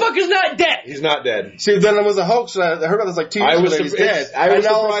too. Motherfucker's not dead. He's not dead. See, then it was a hoax. I heard about this like 2 years ago. He's dead. I was and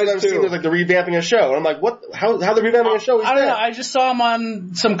now all of a sudden surprised I've seen too. there's like the revamping a show, and I'm like, what? How they're revamping a show? He's I don't dead. know. I just saw him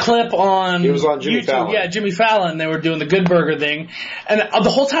on some clip on. He was on Jimmy YouTube. Fallon. Yeah, Jimmy Fallon. They were doing the Good Burger thing, and the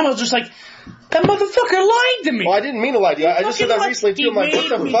whole time I was just like, that motherfucker lied to me. Well, I didn't mean to lie to you. I just said that recently too. I'm like, what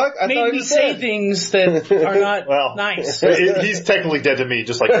the fuck? I thought made he me was say dead. things that are not Well, nice. He's technically dead to me,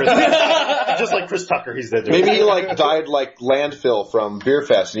 just like Chris. Just like Chris Tucker, he's dead to me. Maybe he like died like landfill from Beer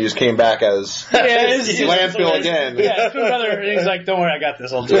Fest, and he just came back as landfill again. Yeah, to another. And he's like, "Don't worry, I got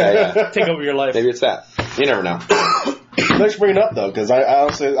this. I'll take over your life." Maybe it's that. You never know. Thanks for bringing it up though, because I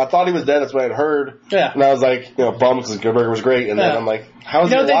honestly I thought he was dead. That's what I'd heard. Yeah. And I was like, bummed because Good Burger was great, and then I'm like, how is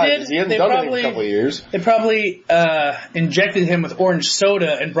he alive? Because he hasn't done anything for a couple of years. They probably injected him with orange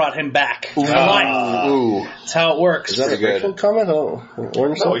soda and brought him back to life. Ooh. That's how it works. Is that a good. racial comment? Oh,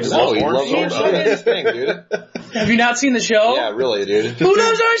 orange soda. he just No, he Orange loves orange soda. soda. That's his thing, dude. Have you not seen the show? Yeah, really, dude. Who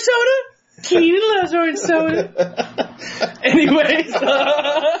loves orange soda? Keaton loves orange soda. Anyways.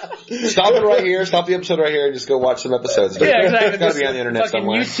 Stop it right here. Stop the episode right here and just go watch some episodes. Dude. Yeah, exactly. It's gotta be on the internet Fucking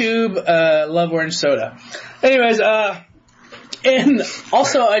somewhere. YouTube, love orange soda. Anyways, and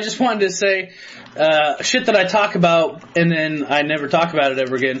also I just wanted to say, shit that I talk about and then I never talk about it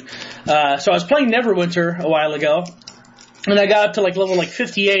ever again. So I was playing Neverwinter a while ago, and I got up to like level like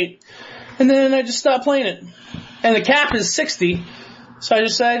 58, and then I just stopped playing it. And the cap is 60, so I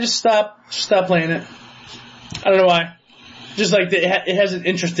just stopped playing it. I don't know why. Just like it hasn't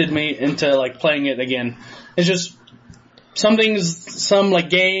interested me into like playing it again. It's just some things, some like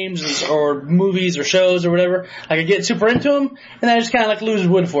games or movies or shows or whatever. I could get super into them, and then I just kind of like lose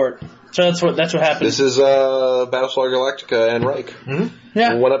wood for it. So that's what happened. This is Battlestar Galactica and Ryke. Mm-hmm.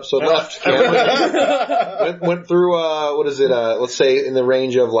 Yeah. One episode left. Went through, what is it, let's say in the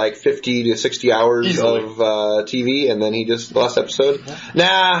range of like 50 to 60 hours Easily. of TV, and then he just, last episode,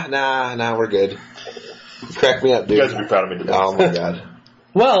 nah, we're good. Crack me up, dude. You guys would be proud of me today. Oh my god.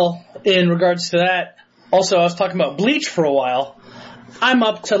 Well, in regards to that, also I was talking about Bleach for a while. I'm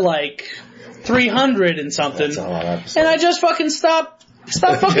up to like 300 and something, That's a lot of episodes. and I just fucking stopped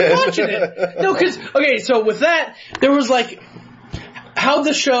fucking watching it. No, because okay, so with that, there was like how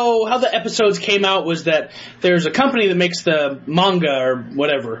the episodes came out was that there's a company that makes the manga or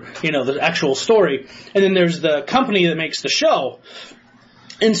whatever, the actual story, and then there's the company that makes the show.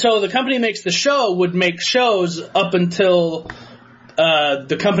 And so the company that makes the show would make shows up until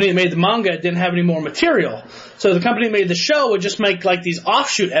the company that made the manga didn't have any more material. So the company that made the show would just make like these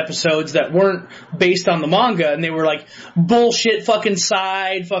offshoot episodes that weren't based on the manga, and they were like bullshit fucking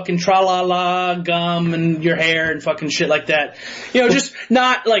side, fucking tra-la-la, gum and your hair and fucking shit like that. Just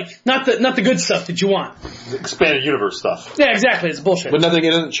not the good stuff that you want. Expanded universe stuff. Yeah, exactly. It's bullshit. But it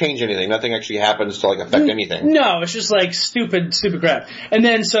doesn't change anything. Nothing actually happens to like affect anything. No, it's just like stupid crap. And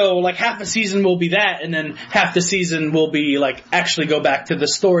then so like half a season will be that, and then half the season will be like actually go back to the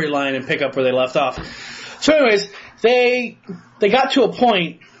storyline and pick up where they left off. So anyways, they got to a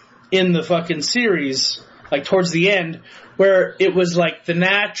point in the fucking series, like towards the end, where it was like the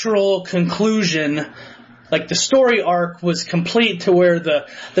natural conclusion. Like the story arc was complete to where the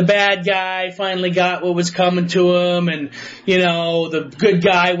bad guy finally got what was coming to him, and the good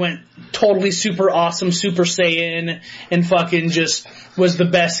guy went totally super awesome Super Saiyan and fucking just was the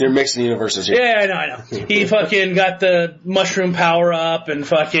best. You're mixing universes here. Yeah, I know. He fucking got the mushroom power up and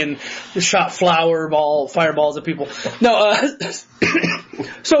fucking shot fireballs at people. No,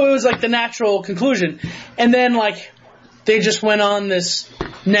 so it was like the natural conclusion, and then like they just went on this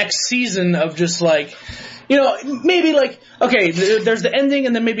next season of just like. Maybe like, okay, there's the ending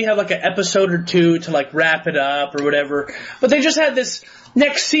and then maybe have like an episode or two to like wrap it up or whatever. But they just had this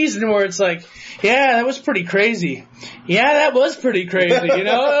next season where it's like, yeah, that was pretty crazy. Yeah, that was pretty crazy, Like,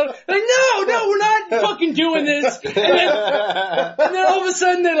 no, we're not fucking doing this. And then all of a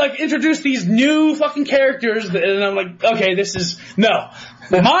sudden they like introduce these new fucking characters and I'm like, okay, no.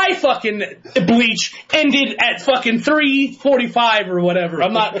 My fucking Bleach ended at fucking 3:45 or whatever.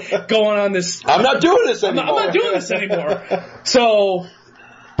 I'm not going on this. I'm not doing this anymore. I'm not doing this anymore. So,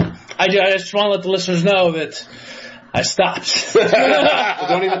 I just want to let the listeners know that I stopped. So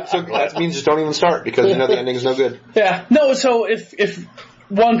that means just don't even start because the ending is no good. Yeah. No, so if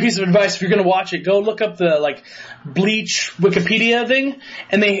one piece of advice, if you're going to watch it, go look up the like Bleach Wikipedia thing,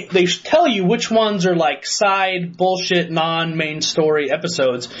 and they tell you which ones are like side bullshit non-main story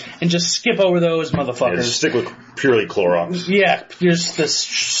episodes, and just skip over those motherfuckers. Yeah, just stick with purely Clorox. Yeah, just the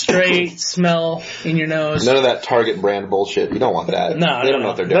straight smell in your nose. None of that Target brand bullshit. You don't want that. No, they don't know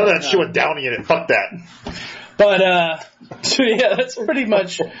what they're doing. None of that shit with Downy in it. Fuck that. But, so yeah, that's pretty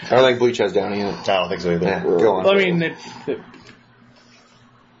much. I don't think Bleach has Downey in it. I don't think so either. Yeah, go on. I mean,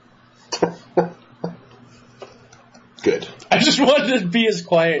 Good. I just wanted to be as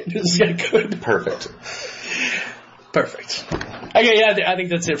quiet as I could. Perfect. Perfect. Okay, yeah, I think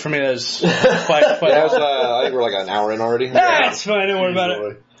that's it for me. That was quite Yeah, I think we're like an hour in already. That's fine, don't worry about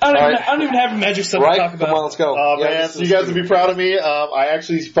it. I don't even have magic stuff to talk about. Come on, let's go. Oh, man, so you guys would be proud of me. I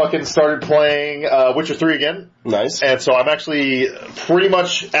actually fucking started playing Witcher 3 again. Nice. And so I'm actually pretty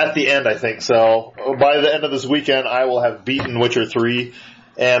much at the end, I think. So by the end of this weekend, I will have beaten Witcher 3.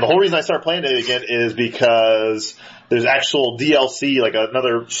 And the whole reason I started playing it again is because there's actual DLC, like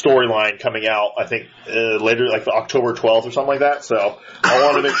another storyline coming out, I think, later, like October 12th or something like that. So I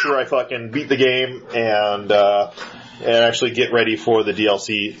want to make sure I fucking beat the game and actually get ready for the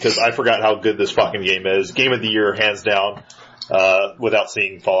DLC, because I forgot how good this fucking game is. Game of the year, hands down, without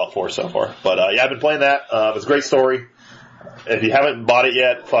seeing Fallout 4 so far. But yeah, I've been playing that. It's a great story. If you haven't bought it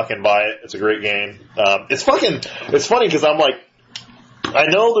yet, fucking buy it. It's a great game. It's funny because I'm like, I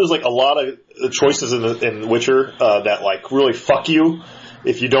know there's like a lot of choices in Witcher that like really fuck you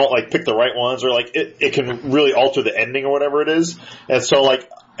if you don't like pick the right ones, or like it can really alter the ending or whatever it is. And so like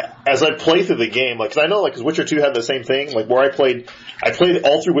as I play through the game, like, cause I know like, cause Witcher 2 had the same thing, like where I played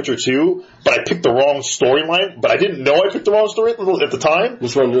all through Witcher 2, but I picked the wrong storyline, but I didn't know I picked the wrong story at the time.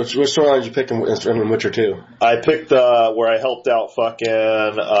 Which storyline did you pick in Witcher 2? I picked, where I helped out fucking,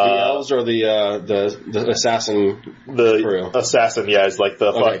 the elves or the assassin crew? Assassin, yeah, is like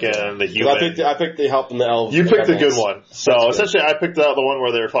the fucking, the human. I picked the help and the elves. You picked the good one. So essentially I picked the one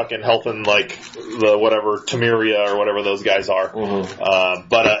where they're fucking helping like the whatever, Temeria or whatever those guys are. Mm-hmm.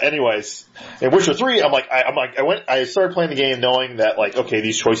 But anyways, in Witcher 3, I started playing the game knowing that like, okay,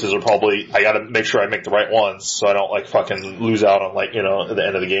 these choices are probably, I gotta make sure I make the right ones so I don't like fucking lose out on like, you know, at the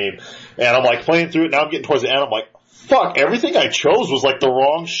end of the game. And I'm like playing through it, now I'm getting towards the end, I'm like, fuck, everything I chose was like the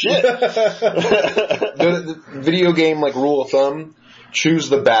wrong shit. The video game like rule of thumb, choose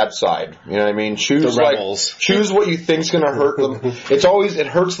the bad side. You know what I mean? Choose choose what you think's gonna hurt them. It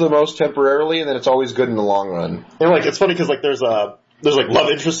hurts the most temporarily, and then it's always good in the long run. And like, it's funny because like there's like love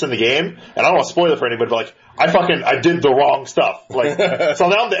interest in the game, and I don't want to spoil it for anybody, but like, I did the wrong stuff. Like, so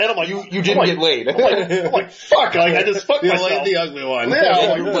now at the end, I'm like, you didn't get laid. I'm like, fuck, like, I just fucked myself. You laid the ugly one.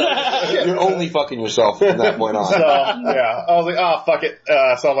 Yeah, like, you're only fucking yourself from that point on. So, yeah, I was like, oh, fuck it.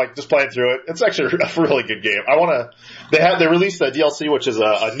 So I'm like, just playing through it. It's actually a really good game. They released a DLC, which is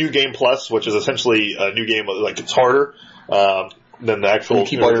a new game plus, which is essentially a new game, like, it's harder. Than the actual. You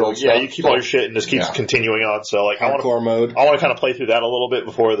keep all your old stuff. Yeah, you keep all your shit and just keeps continuing on. So like, hardcore mode. I want to kind of play through that a little bit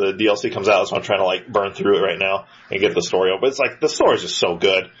before the DLC comes out. So I'm trying to like burn through it right now and get the story over. But it's like, the story is just so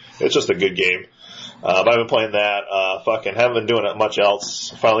good. It's just a good game. But I've been playing that, fucking haven't been doing it much else.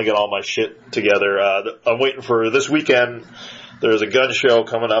 Finally got all my shit together. I'm waiting for this weekend. There's a gun show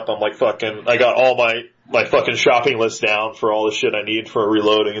coming up. I'm like fucking, I got all my fucking shopping list down for all the shit I need for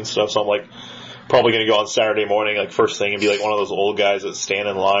reloading and stuff. So I'm like, probably going to go on Saturday morning, like first thing, and be like one of those old guys that stand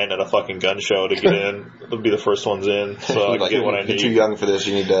in line at a fucking gun show to get in. They'll be the first ones in, so I can get what I need. You're too young for this.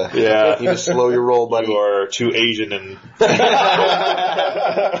 You need to slow your roll, buddy. You are too Asian and just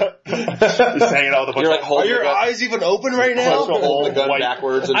hanging out with a bunch of. Are your eyes even open right now? Holding the gun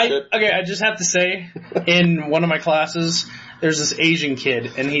backwards and shit. Okay, I just have to say, in one of my classes, there's this Asian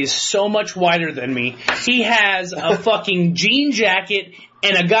kid, and he's so much whiter than me. He has a fucking jean jacket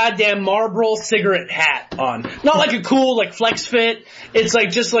and a goddamn Marlboro cigarette hat on. Not like a cool, like, flex fit. It's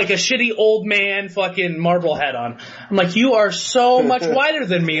like, just like a shitty old man fucking Marlboro hat on. I'm like, you are so much whiter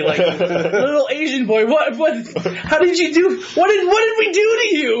than me. Like, little Asian boy, how did you do, what did we do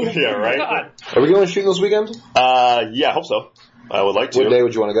to you? Yeah, right? God. Are we going shooting this weekend? Yeah, I hope so. I would like to. What day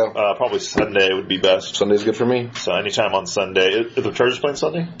would you want to go? Probably Sunday would be best. Sunday's good for me. So anytime on Sunday. Is the Chargers playing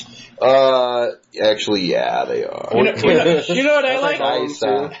Sunday? Actually, yeah, they are. You know what I like? Nice,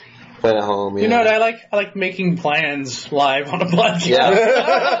 playing at home, yeah. You know what I like? I like making plans live on a podcast. Yeah.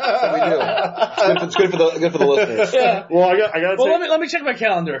 That's what we do. It's good for the listeners. Yeah. Well, I got. Well, let me check my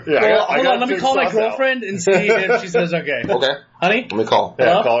calendar. Yeah, well, hold on. Let me call my girlfriend and see if she says okay. Okay. Honey? Let me call. Yeah,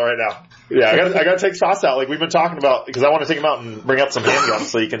 Hello? call her right now. Yeah, I got to take Sauce out. Like we've been talking about, because I want to take him out and bring up some handguns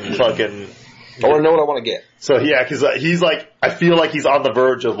so he can fucking. I want to know what I want to get. So yeah, because he's like, I feel like he's on the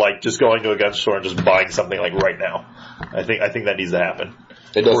verge of like just going to a gun store and just buying something like right now. I think that needs to happen.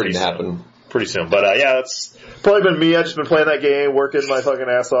 It does need to happen pretty soon. But yeah, that's probably been me. I've just been playing that game, working my fucking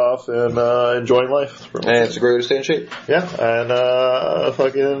ass off, and enjoying life. And it's a great way to stay in shape. Yeah, and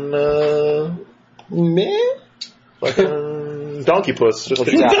fucking donkey puss. Just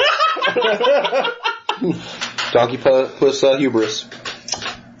donkey puss hubris.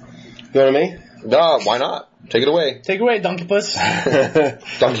 Go to me? No, why not? Take it away. Take it away, Donkey Puss.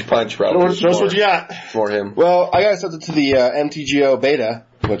 Donkey Punch, probably. Show us what you got. For him. Well, I got accepted to the MTGO beta,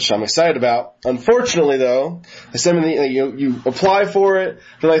 which I'm excited about. Unfortunately, though, they sent me you apply for it,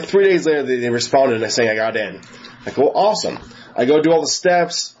 but like 3 days later they responded and saying I got in. Like, well, awesome. I go do all the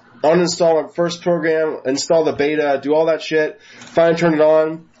steps, uninstall my first program, install the beta, do all that shit, finally turn it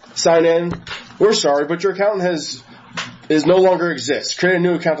on, sign in. We're sorry, but your account is no longer exists. Create a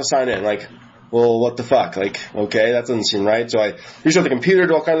new account to sign in. Like, well, what the fuck? Like, okay, that doesn't seem right. So I restart the computer,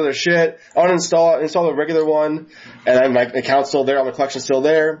 do all kinds of other shit, uninstall it, install the regular one, and my account's still there, all my collection's still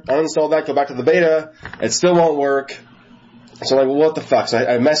there. Uninstall that, go back to the beta, it still won't work. So I'm like, well, what the fuck? So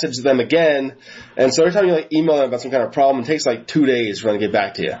I messaged them again, and so every time you like email them about some kind of problem, it takes like 2 days for them to get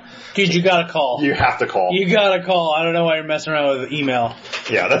back to you. Dude, you gotta call. You have to call. You gotta call. I don't know why you're messing around with email.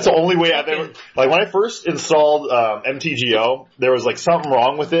 Yeah, that's the only way I've ever... Like, when I first installed MTGO, there was, like, something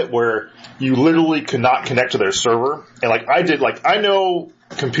wrong with it where you literally could not connect to their server. And, like, I know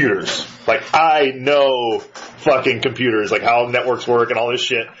computers. Like, I know fucking computers, like, how networks work and all this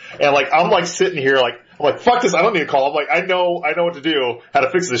shit. And, like, I'm, like, sitting here, like, I'm like, fuck this, I don't need to call. I'm like, I know what to do, how to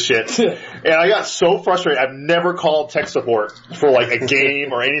fix this shit. And I got so frustrated, I've never called tech support for, like, a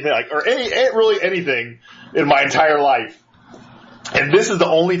game or anything, like, or really anything in my entire life. And this is the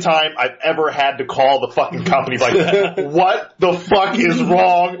only time I've ever had to call the fucking company like, what the fuck is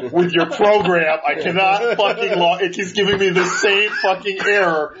wrong with your program? I cannot fucking log. It keeps giving me the same fucking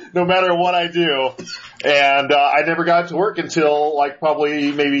error no matter what I do. And I never got it to work until like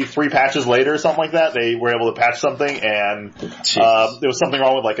probably maybe 3 patches later or something like that. They were able to patch something, and there was something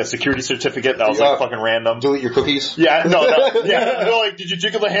wrong with like a security certificate that was like fucking random. Delete your cookies? Yeah, no, yeah. They're like, did you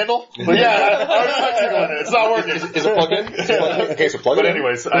jiggle the handle? But yeah, I was not jiggling it. It's not working. Is it plugged in? Okay, so plug it But in.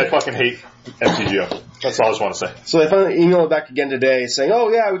 anyways, I fucking hate MTGO. That's all I just want to say. So they finally emailed back again today saying, oh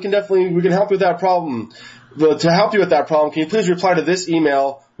yeah, we can help you with that problem. But to help you with that problem, can you please reply to this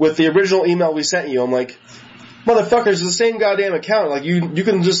email with the original email we sent you? I'm like, motherfuckers, it's the same goddamn account. Like, you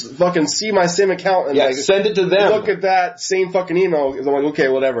can just fucking see my same account and like send it to them. Look at that same fucking email. I'm like, okay,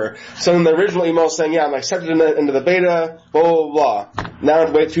 whatever. Send them the original email saying, yeah, I'm accepted into the beta, blah, blah, blah. Now I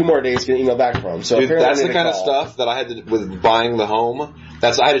have to wait 2 more days to get an email back from them. So dude, that's the kind of stuff that I had to, with buying the home. I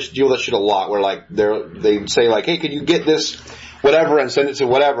had to deal with that shit a lot where like, they say like, hey, can you get this whatever and send it to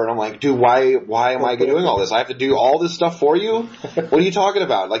whatever, and I'm like, dude, why am I doing all this? I have to do all this stuff for you? What are you talking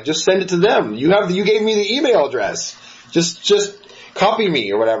about? Like, just send it to them. You gave me the email address. Just copy me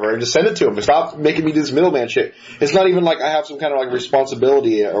or whatever and just send it to them. Stop making me do this middleman shit. It's not even like I have some kind of like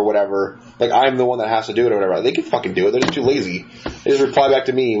responsibility or whatever. Like I'm the one that has to do it or whatever. They can fucking do it. They're just too lazy. They just reply back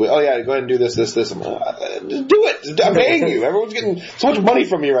to me with, oh yeah, go ahead and do this. I'm like, just do it. I'm paying you. Everyone's getting so much money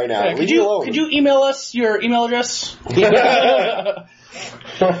from me right now. Yeah, Leave me alone. Could you email us your email address?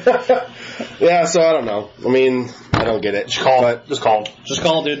 Yeah, so I don't know. I mean, I don't get it. Just call. Just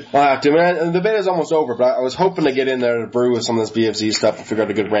call, dude. I'll have to, man. The beta's almost over, but I was hoping to get in there to brew with some of this BFZ stuff and figure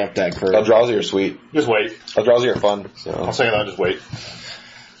out a good ramp deck for it. Eldrazi are sweet. Just wait. Eldrazi are fun. So. I'll say that. Just wait.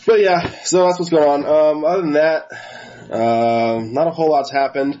 But yeah, so that's what's going on. Other than that, not a whole lot's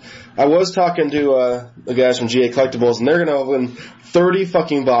happened. I was talking to the guys from GA Collectibles, and they're going to open 30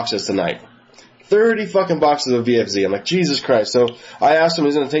 fucking boxes tonight. 30 fucking boxes of VFZ. I'm like, Jesus Christ. So I asked him,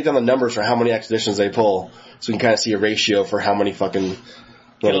 he's going to take down the numbers for how many expeditions they pull, so we can kind of see a ratio for how many fucking,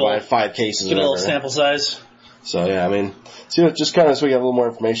 buy 5 cases. Get a little sample size. So yeah, I mean, just kind of so we have a little more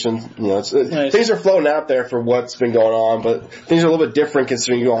information. You know, nice. Things are floating out there for what's been going on, but things are a little bit different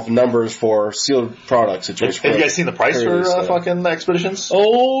considering you go off numbers for sealed product situation. Have you guys seen the price for fucking expeditions?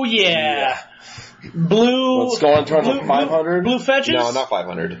 Oh yeah. Blue. What's going in terms of 500? Blue fetches? No, not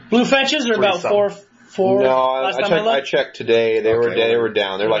 500. Blue fetches are about 4. No, I checked today. They were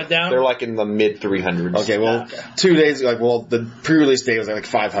down. They're like in the mid 300s. Okay, well, 2 days the pre-release day was like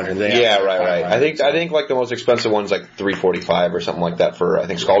 500. Yeah, right. I think like the most expensive one's like 345 or something like that for I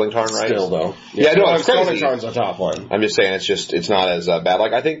think Scalding Tarn, right? Still though. Yeah, no, it's Scalding crazy. Tarn's the top one. I'm just saying it's not as bad.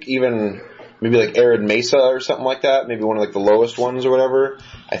 Like I think even maybe like Arid Mesa or something like that, maybe one of like the lowest ones or whatever,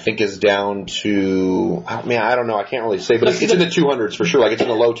 I think is down to, I don't know, I can't really say, but it's in the 200s for sure, like it's in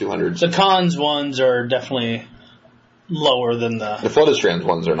the low 200s. The cons ones are definitely lower than the Flooded Strands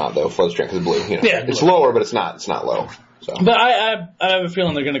ones are not though, Flooded Strand is blue, you know. Yeah, it's blue. lower, but it's not low. So. But I have a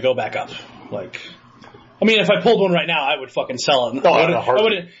feeling they're gonna go back up. Like, I mean, if I pulled one right now, I would fucking sell it. I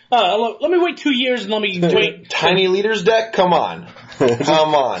wouldn't. Let me wait 2 years and let me wait. Tiny Leaders deck? Come on. Play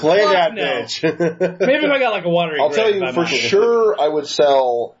that bitch. Maybe if I got like a watery I'll tell you for sure I would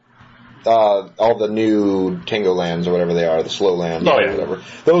sell all the new Tango lands or whatever they are, the slow lands or whatever.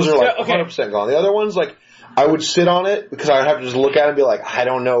 Those are like 100% gone. The other ones, like, I would sit on it because I would have to just look at it and be like, I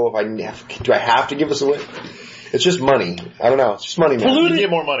don't know if do I have to give this away? It's just money. I don't know. It's just money, man. You get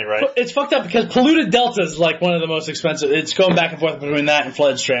more money, right? It's fucked up because Polluted Delta is like one of the most expensive. It's going back and forth between that and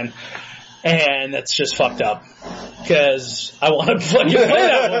Fledstrand. And that's just fucked up. Because I want to fucking play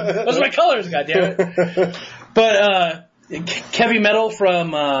that one. Those are my colors, goddammit. But, Heavy Metal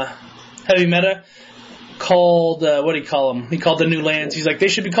from, Heavy Meta called, what do you call them? He called the new lands. He's like, they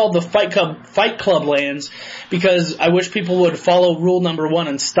should be called the Fight Club lands because I wish people would follow rule number 1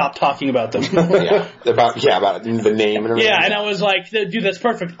 and stop talking about them. about the name and everything. Yeah, and I was like, dude, that's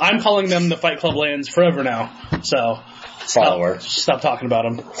perfect. I'm calling them the Fight Club lands forever now. So, stop talking about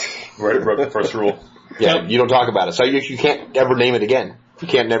them. Right, broke the first rule. Yeah, you don't talk about it. So you can't ever name it again. You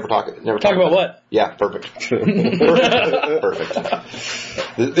can't never talk about what? Yeah, perfect. Perfect.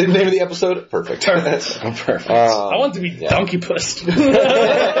 The name of the episode? Perfect. Perfect. I want to be donkey pussed. So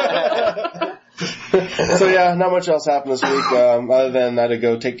yeah, not much else happened this week, other than I had to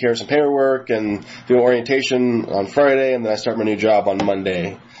go take care of some paperwork and do orientation on Friday, and then I start my new job on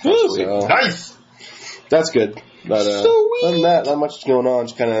Monday. Woo! So, Nice! that's good. But other than that, not much going on.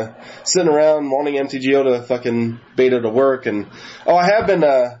 Just kind of sitting around wanting MTGO to fucking beta to work. And I have been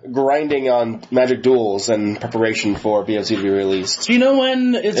grinding on Magic Duels in preparation for BFZ to be released. Do you know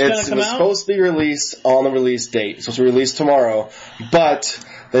when it's going to come out? It's supposed to be released on the release date. It's supposed to be released tomorrow. But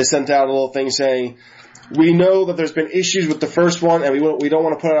they sent out a little thing saying, we know that there's been issues with the first one, and we don't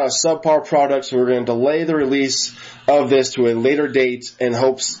want to put out a subpar product, so we're going to delay the release of this to a later date in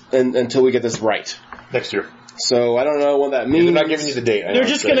hopes until we get this right. Next year. So I don't know what that means. They're not giving you the date. They're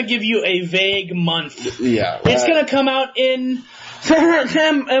just going to give you a vague month. Yeah. It's going to come out in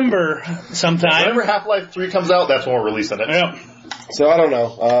September sometime. Whenever Half-Life 3 comes out, that's when we're releasing it. Yep. So I don't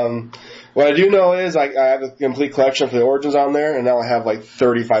know. What I do know is I have a complete collection for the Origins on there, and now I have like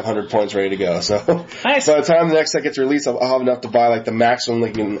 3,500 points ready to go. So nice. By the time the next set gets released, I'll have enough to buy like the maximum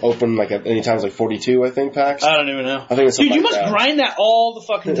that you can open like at any time is like 42, I think, packs. I don't even know. I think it's dude, you like must grind that all the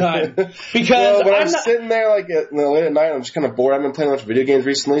fucking time. Because well, when I'm sitting there like late at night, I'm just kind of bored. I've been playing a bunch of video games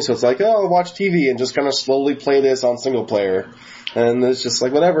recently, so it's like, I'll watch TV and just kind of slowly play this on single player. And it's just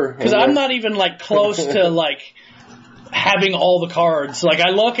like, whatever. Because I'm not even like close to like having all the cards. Like I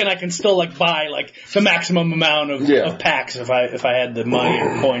look and I can still like buy like the maximum amount of packs if I had the money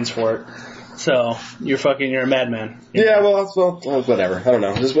or coins for it. So you're a madman. Yeah, well, whatever. I don't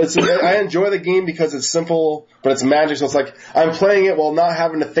know. I enjoy the game because it's simple, but it's Magic, so it's like I'm playing it while not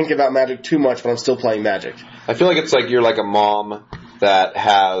having to think about Magic too much, but I'm still playing Magic. I feel like it's like you're like a mom that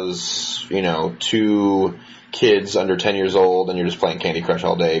has, 2 kids under 10 years old and you're just playing Candy Crush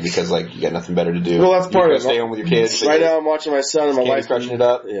all day because like you got nothing better to do. Well, that's part of it. Stay home with your kids. Right now I'm watching my son and my wife's crushing it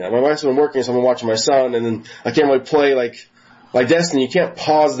up. Yeah, my wife's been working, so I've been watching my son, and then I can't really play like Destiny. You can't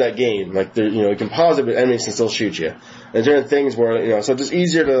pause that game. Like you can pause it, but enemies can still shoot you. And there are things where so it's just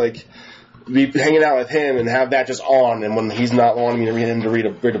easier to like be hanging out with him and have that just on, and when he's not wanting me to read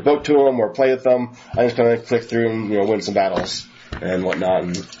a book to him or play with them, I just kind of click through and win some battles and whatnot.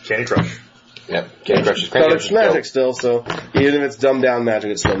 And Candy Crush. Yep, Candy Crush is But it's Magic still, so even if it's dumbed down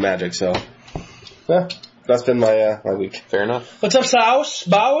Magic, it's still Magic. So yeah, that's been my week. Fair enough. What's up,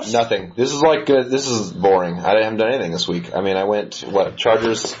 Bouse? Nothing. This is boring. I haven't done anything this week. I mean, I went,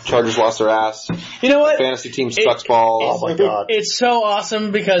 Chargers lost their ass. You know what? Fantasy team sucks balls. Oh my god. It's so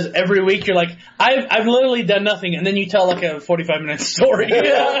awesome because every week you're like, I've literally done nothing, and then you tell like a 45-minute story.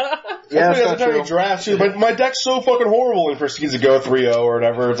 Yeah, that's not true. Draft too, but my deck's so fucking horrible and proceeds to go 3-0 or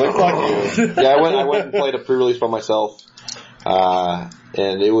whatever. It's like, fuck you. Yeah, I went and played a pre-release by myself.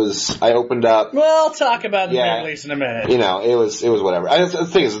 And it was, I opened up. Well, I'll talk about the release in a minute. It was whatever. The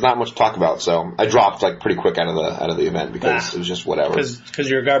thing is, there's not much to talk about, so I dropped like pretty quick out of the event because it was just whatever. Because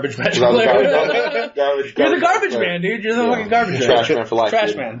you're a garbage man. You're the garbage man, dude. You're the fucking garbage man. Trash man for life. Trash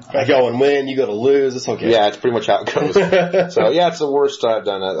dude. man. I go and win, you go to lose. It's okay. Yeah, it's pretty much how it goes. So yeah, it's the worst I've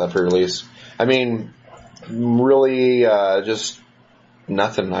done at a pre-release. I mean, really, just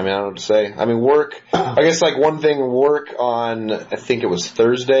nothing. I mean, I don't know what to say. I mean, work. I guess like one thing, work on. I think it was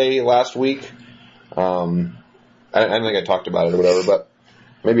Thursday last week. I don't think I talked about it or whatever, but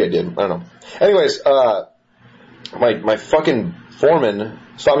maybe I did. I don't know. Anyways, my fucking foreman.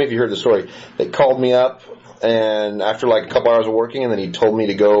 Stop me if you heard the story. They called me up, and after like a couple hours of working, and then he told me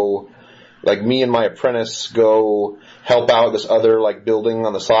to go. Like me and my apprentice go help out this other like building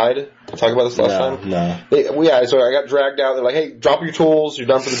on the side. Did I talk about this last time? No. So I got dragged out. They're like, hey, drop your tools. You're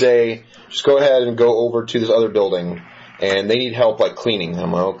done for the day. Just go ahead and go over to this other building. And they need help like cleaning.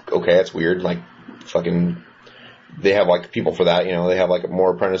 I'm like, okay, that's weird. Like fucking, they have like people for that, they have like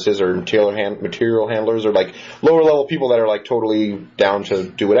more apprentices or material handlers or like lower level people that are like totally down to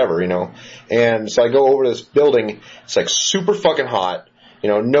do whatever, And so I go over to this building. It's like super fucking hot,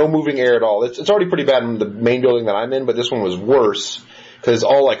 no moving air at all. It's already pretty bad in the main building that I'm in, but this one was worse. Because it's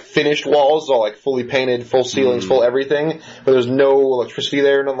all like finished walls, all like fully painted, full ceilings, full everything. But there's no electricity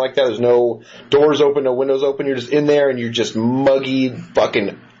there, nothing like that. There's no doors open, no windows open. You're just in there and you're just muggy,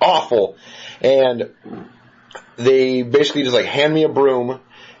 fucking awful. And they basically just like hand me a broom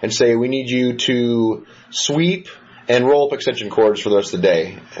and say, we need you to sweep and roll up extension cords for the rest of the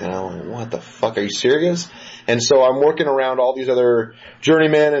day. And I'm like, what the fuck? Are you serious? And so I'm working around all these other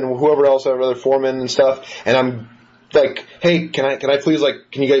journeymen and whoever else, other foremen and stuff. And I'm like, hey, can I please, like,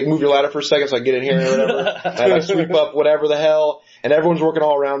 can you guys move your ladder for a second so I get in here or whatever? And I sweep up whatever the hell, and everyone's working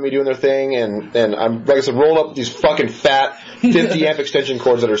all around me doing their thing, and I'm, like I said, rolling up with these fucking fat 50 amp extension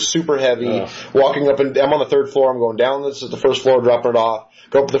cords that are super heavy, walking up, and I'm on the third floor, I'm going down, this is the first floor, dropping it off,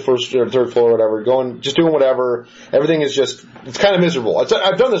 go up to the first or third floor or whatever, just doing whatever. Everything is just, it's kind of miserable. I've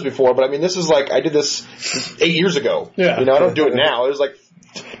done this before, but I mean, this is like, I did this 8 years ago. Yeah. I don't do it now. There's like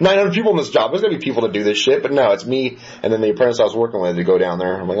 900 people in this job. There's gonna be people to do this shit, but no, it's me and then the apprentice I was working with to go down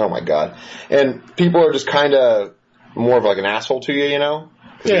there. I'm like, oh my god. And people are just kind of more of like an asshole to you, Yeah.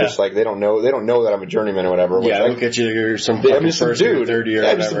 Just like, they don't know that I'm a journeyman or whatever. Yeah, look at you, you're some fucking first or third year or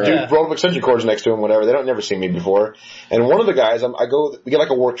whatever. Just a dude, roll up extension cords next to him, whatever. They don't never seen me before. And one of the guys, we get like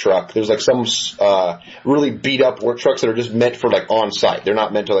a work truck. There's like some, really beat up work trucks that are just meant for like on site. They're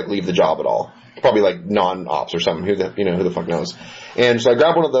not meant to like leave the job at all. Probably like non-ops or something. Who the fuck knows? And so I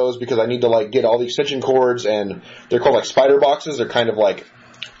grab one of those because I need to like get all the extension cords, and they're called like spider boxes. They're kind of like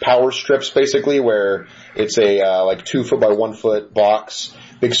power strips basically, where it's a like 2 foot by 1 foot box,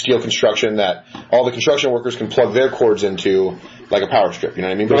 big steel construction that all the construction workers can plug their cords into, like a power strip. You know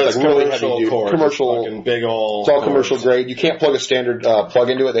what I mean? But it's like really heavy duty, commercial, big old. It's all commercial grade. You can't plug a standard plug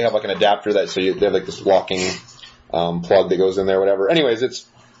into it. They have like an adapter they have like this locking plug that goes in there, whatever. Anyways,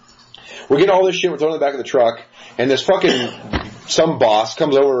 we're getting all this shit, we're throwing it in the back of the truck, and this fucking, some boss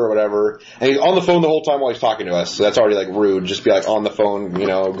comes over or whatever, and he's on the phone the whole time while he's talking to us, so that's already like rude, just be like on the phone,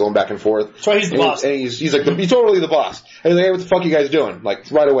 going back and forth. So he's the boss. And he's like, he's totally the boss. And he's like, hey, what the fuck are you guys doing?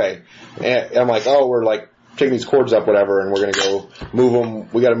 Like, right away. And I'm like, oh, we're like, taking these cords up, whatever, and we're gonna go move them,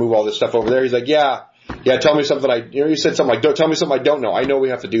 we gotta move all this stuff over there. He's like, yeah, tell me something you said something like, don't tell me something I don't know. I know we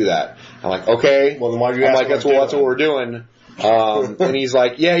have to do that. I'm like, okay. Well, then why do you ask? That's what we're doing. And he's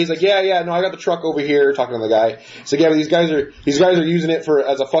like, yeah, no, I got the truck over here, talking to the guy. He's like, yeah, but these guys are using it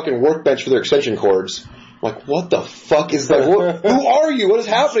as a fucking workbench for their extension cords. I'm like, what the fuck is that? Who are you? What is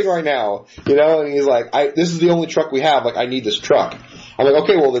happening right now? And he's like, this is the only truck we have, like, I need this truck. I'm like,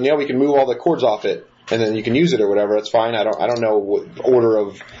 okay, well then, we can move all the cords off it, and then you can use it or whatever, that's fine. I don't know what order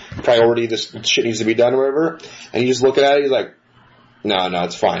of priority this shit needs to be done or whatever. And he's just looking at it, he's like, no,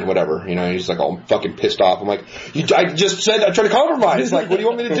 it's fine, whatever. He's like all fucking pissed off. I'm like, I just said I'm trying to compromise. Like, what do you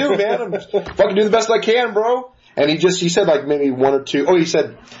want me to do, man? I'm just fucking doing the best I can, bro. And he said like maybe one or two. Oh, he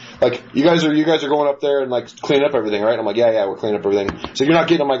said like, you guys are going up there and like cleaning up everything, right? I'm like, yeah, we're cleaning up everything. So you're not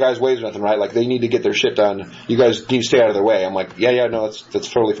getting on my guys' ways or nothing, right? Like, they need to get their shit done. You guys need to stay out of their way. I'm like, yeah, no, that's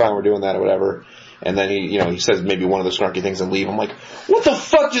totally fine. We're doing that or whatever. And then he says maybe one of the snarky things and leave. I'm like, what the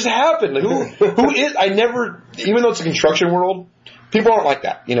fuck just happened? Who is, even though it's a construction world, people aren't like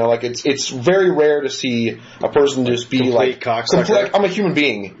that. Like it's very rare to see a person just be complete like, I'm a human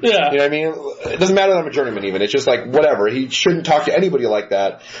being. Yeah. You know what I mean? It doesn't matter that I'm a journeyman even. It's just like, whatever. He shouldn't talk to anybody like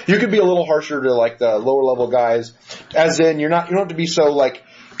that. You could be a little harsher to like the lower level guys, as in you don't have to be so like,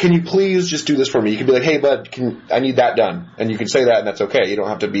 can you please just do this for me? You can be like, hey bud, I need that done. And you can say that and that's okay. You don't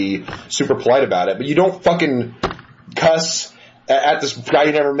have to be super polite about it. But you don't fucking cuss at this guy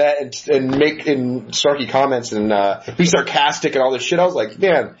you never met and make snarky comments and be sarcastic and all this shit. I was like,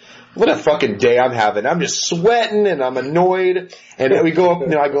 man, what a fucking day I'm having. I'm just sweating and I'm annoyed. And we go up,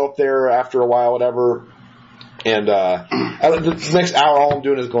 I go up there after a while, whatever. And the next hour, all I'm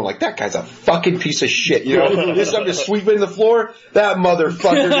doing is going like, that guy's a fucking piece of shit. This I'm just sweeping the floor. That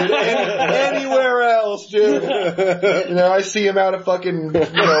motherfucker, dude. Anywhere else, dude. I see him out of fucking,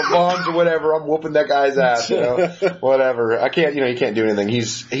 Bonds or whatever. I'm whooping that guy's ass. Whatever. I can't, you can't do anything.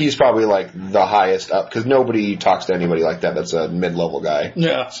 He's probably like the highest up because nobody talks to anybody like that. That's a mid-level guy.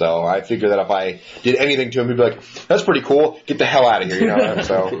 Yeah. So I figure that if I did anything to him, he'd be like, that's pretty cool. Get the hell out of here.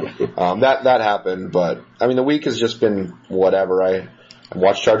 So that happened, but I mean the week has just been whatever. I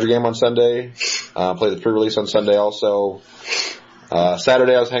watched Charger game on Sunday, played the pre-release on Sunday also.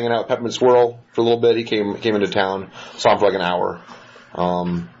 Saturday I was hanging out with Peppermint Swirl for a little bit. He came into town, saw him for like an hour. I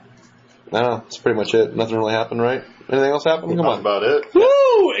don't know, that's pretty much it. Nothing really happened, right? Anything else happened? Come on. About it.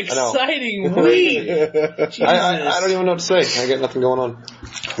 Woo! exciting week. I don't even know what to say. I got nothing going on.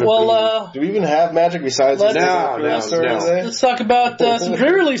 Well, do we even have Magic besides Let's- No. let's talk about some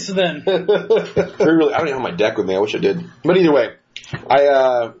pre-releases then. I don't even have my deck with me. I wish I did. But either way,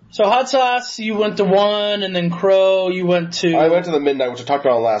 So HotSauce, you went to 1, and then Crow, you went to... I went to the midnight, which I talked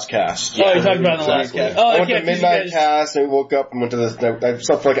about on the last cast. Oh, you talked about it on the last cast. Oh, I went yeah, to 'cause you midnight guys- cast and we woke up and went to the. I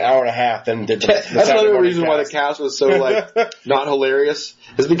slept for like an hour and a half, then did the that's Saturday another morning reason why the cast was so like not hilarious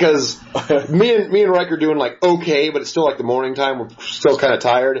is because me and Ryke are doing like okay, but it's still like the morning time. We're still kind of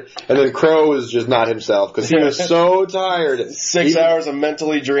tired, and then Crow is just not himself because he was so tired. 6 hours of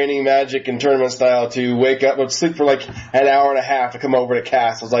mentally draining Magic and tournament style to wake up and sleep for like an hour and a half to come over to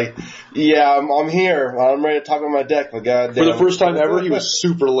cast. I was like, yeah, I'm here. I'm ready to talk about my deck, but goddamn. For the first time ever, he was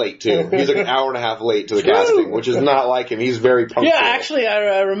super late too. He was like an hour and a half late to the casting, which is not like him. He's very punctual. Yeah, actually,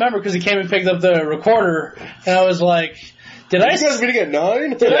 I remember because he came and picked up the recorder, and I was like, "Did I? You guys meeting at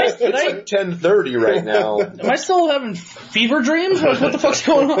 9? Did I? It's like 10:30 right now. Am I still having fever dreams? What the fuck's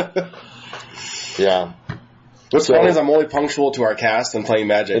going on?" Yeah. What's funny is I'm only punctual to our cast and playing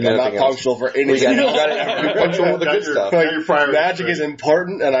Magic. And I'm not nothing else. punctual for anything. You gotta be punctual with the good stuff. Like, your priorities Magic straight. is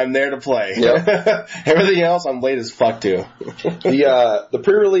important, and I'm there to play. Yep. Everything else, I'm late as fuck to. The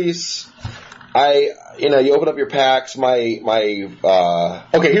pre-release, you open up your packs. Okay,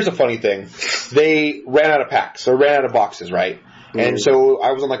 here's a funny thing. They ran out of packs, or ran out of boxes, right? And so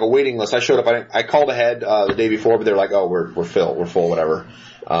I was on like a waiting list. I showed up. I called ahead the day before, but they're like, "Oh, we're full, whatever."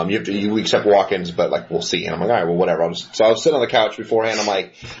 You accept walk-ins, but like we'll see. And I'm like, all right, well, whatever. So I was sitting on the couch beforehand. I'm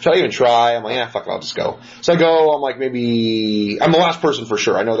like, should I even try? I'm like, yeah, fuck it, I'll just go. So I go. I'm like, maybe I'm the last person for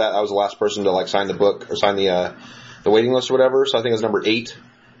sure. I know that I was the last person to like sign the book or sign the waiting list or whatever. So I think it was number 8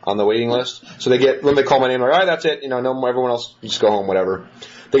 on the waiting list. So when they call my name, like, all right, that's it. No more. Everyone else just go home, whatever.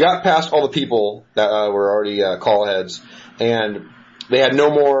 They got past all the people that were already call aheads, and they had no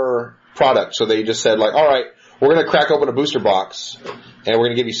more product. So they just said like, all right, we're gonna crack open a booster box, and we're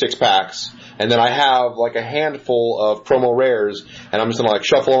gonna give you 6 packs. And then I have like a handful of promo rares, and I'm just gonna like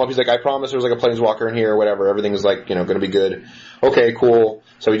shuffle them up. He's like, I promise there's like a planeswalker in here or whatever. Everything's like, gonna be good. Okay, cool.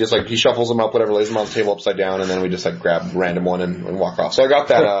 So he shuffles them up, whatever, lays them on the table upside down, and then we just like grab a random one and walk off. So I got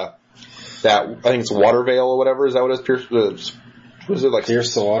that, I think it's Water Veil or whatever. Is that what it is? What is it like?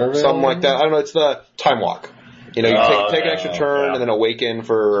 Pierce the Water Veil? Something like that. I don't know. It's the Time Walk. You take an extra turn and then awaken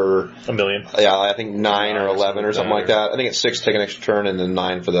for $1 million. Yeah, I think 9 or 11 or something like that. I think it's 6, take an extra turn, and then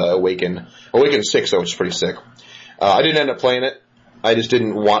 9 for the awaken. Awaken 6, though, which is pretty sick. I didn't end up playing it. I just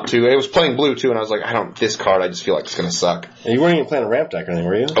didn't want to. It was playing blue too, and I was like, this card, I just feel like it's gonna suck. And you weren't even playing a ramp deck or anything,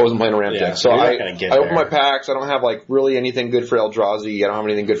 were you? I wasn't playing a ramp deck, so you're not I gonna get opened there. my packs. I don't have like really anything good for Eldrazi. I don't have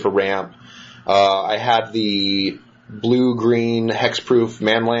anything good for ramp. I had the blue-green hexproof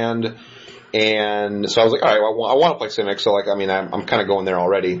Manland. And so I was like, all right, well, I want to play Simic, so I'm kind of going there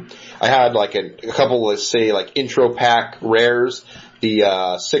already. I had like a couple, let's say, like intro pack rares.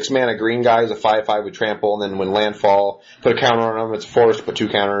 The 6 mana green guy is a 5/5 with trample, and then when landfall, put a counter on him. It's forced, put 2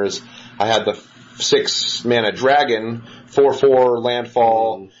 counters. I had the 6 mana dragon, 4/4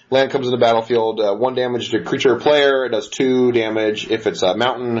 landfall. Land comes in the battlefield, 1 damage to creature or player. It does 2 damage if it's a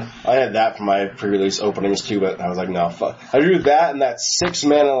mountain. I had that for my pre-release openings too, but I was like, no, fuck. I drew that and that 6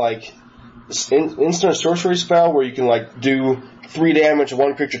 mana like instant sorcery spell where you can like do 3 damage to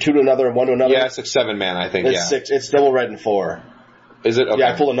one creature, 2 to another, and 1 to another. Yeah, it's like 7 mana, I think. It's 6. It's double red and 4. Is it? Okay.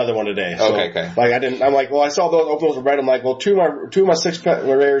 Yeah, I pulled another one today. So, Okay. Like I'm like, well, I saw those open those were red. I'm like, well, two of my 6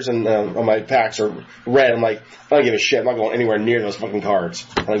 rares and on my packs are red. I'm like, I don't give a shit. I'm not going anywhere near those fucking cards.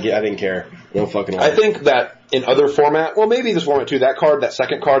 I didn't care. No fucking way. I think that in other format, well, maybe this format too, that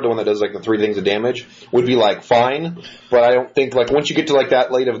second card, the one that does like the 3 things of damage, would be like fine. But I don't think like once you get to like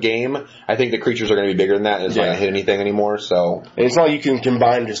that late of game, I think the creatures are going to be bigger than that, and it's not going to hit anything anymore. So and it's not like you can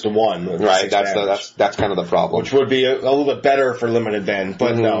combine just to 1. Right, that's kind of the problem. Which would be a little bit better for limited ban,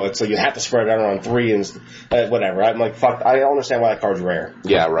 but no, it's like you have to spread it out on 3 and whatever. I'm like, fuck, I don't understand why that card's rare.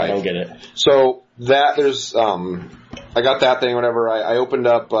 Yeah, right. I don't get it. So that there's I got that thing. Whatever. I opened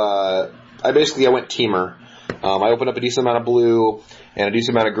up. I went teamer. I opened up a decent amount of blue and a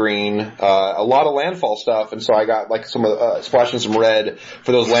decent amount of green, a lot of landfall stuff, and so I got like some splashing some red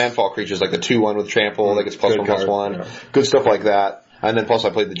for those landfall creatures, like the 2/1 with trample that gets +1/+1, yeah. Good stuff like that. And then plus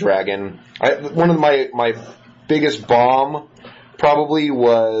I played the dragon. One of my biggest bomb probably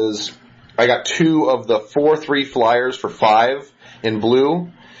was I got 2 of the 4/3 flyers for 5 in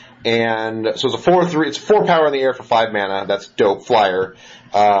blue. And so it's a 4/3, it's 4 power in the air for 5 mana, that's dope, flyer.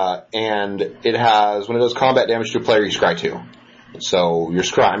 And it has, when it does combat damage to a player, you scry 2. So you're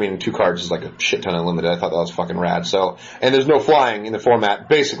screwed. I mean, 2 cards is like a shit ton of limited. I thought that was fucking rad. So, and there's no flying in the format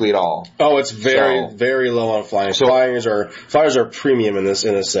basically at all. Oh, it's very low on flying. So flyers are premium in this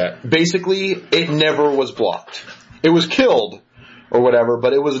set. Basically, it never was blocked. It was killed or whatever,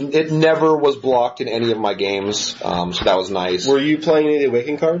 but it never was blocked in any of my games. So that was nice. Were you playing any of the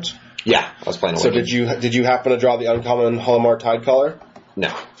Awaken cards? Yeah, I was playing Awaken. So did you happen to draw the uncommon Holomar Tidecaller?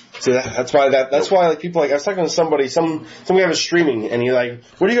 No. So that's why like people like I was talking to somebody some guy was streaming and he like,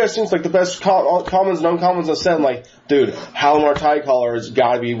 what do you guys think is like the best commons and uncommons in the set? I'm like, dude, Halomar Tidecaller has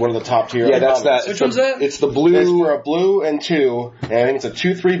got to be one of the top tier. Yeah, that's that. Which one's that? It's the blue. It's for a blue and 2, and I think it's a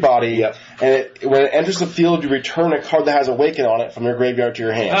 2/3 body. Yep. And when it enters the field, you return a card that has Awaken on it from your graveyard to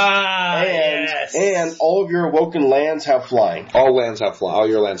your hand. Yes. And all of your Awoken lands have flying. All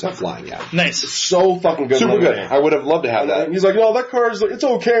your lands have flying. Yeah. Nice. It's so fucking good. Super good. I would have loved to have that. And he's like, no, that card is it's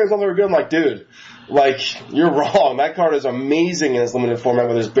okay. It's not very good. I'm like, dude. Like, you're wrong. That card is amazing in its limited format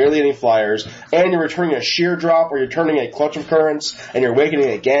where there's barely any flyers, and you're returning a sheer drop, or you're turning a Clutch of Currents, and you're awakening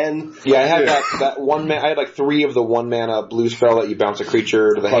again. Yeah, I had that one I had like 3 of the 1 mana blue spell that you bounce a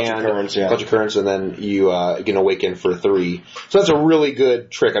creature to the Clutch hand. of Currents, yeah. Clutch of Currents, and then you can awaken for 3. So that's a really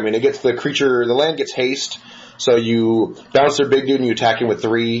good trick. I mean, it gets the land gets haste. So you bounce their big dude and you attack him with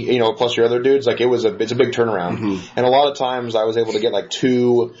 3, plus your other dudes. Like it's a big turnaround. Mm-hmm. And a lot of times I was able to get like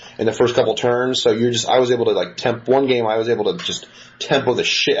 2 in the first couple turns. So I was able to like one game I was able to just tempo the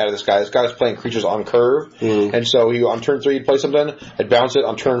shit out of this guy. This guy was playing creatures on curve. Mm-hmm. And so on turn 3 he'd play something, I'd bounce it.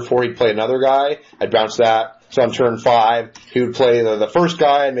 On turn 4 he'd play another guy, I'd bounce that. So on turn 5, he would play the first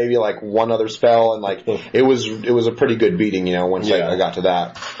guy and maybe like one other spell, and like it was a pretty good beating, once I got to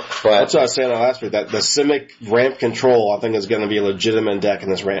that. But that's what I was saying last week. That the Simic ramp control, I think, is going to be a legitimate deck in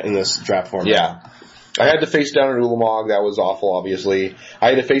this draft format. Yeah. I had to face down an Ulamog. That was awful, obviously.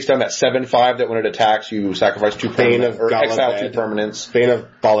 I had to face down that 7/5 that when it attacks, you sacrifice 2 permanents, or exile 2 permanents. Bane of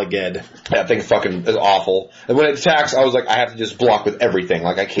Balaged. That thing fucking is awful. And when it attacks, I was like, I have to just block with everything.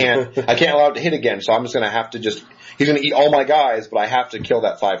 Like I can't allow it to hit again, so I'm just gonna have to he's gonna eat all my guys, but I have to kill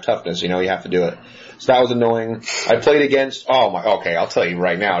that 5 toughness, you have to do it. So that was annoying. I played against, okay, I'll tell you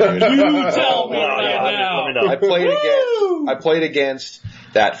right now, dude. You tell me right now. Let me know. I played against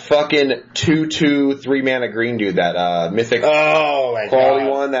that fucking 2/2 3 mana green dude, that mythic quality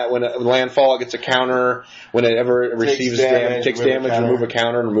one that when landfall it gets a counter, when it ever receives damage, takes damage, remove a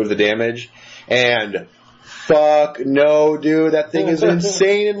counter and remove the damage. And fuck no, dude, that thing is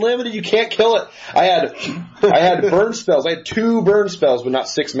insane and limited. You can't kill it. I had burn spells. I had 2 burn spells, but not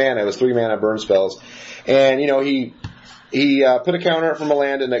 6 mana. It was 3 mana burn spells. And he put a counter from a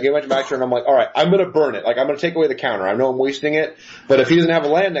land, and it went back to her, and I'm like, alright, I'm gonna burn it. Like, I'm gonna take away the counter. I know I'm wasting it, but if he doesn't have a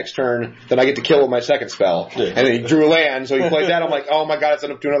land next turn, then I get to kill with my second spell. And then he drew a land, so he played that. I'm like, oh my god, it's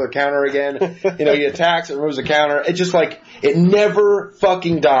up to another counter again. He attacks, it removes a counter. It's just like, it never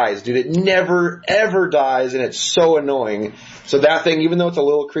fucking dies, dude. It never, ever dies, and it's so annoying. So that thing, even though it's a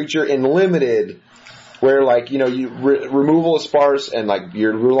little creature in limited, where removal is sparse and like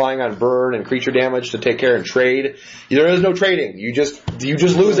you're relying on burn and creature damage to take care and trade. There is no trading. You just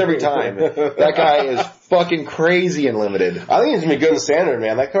lose every time. That guy is fucking crazy and limited. I think he's gonna be good in standard,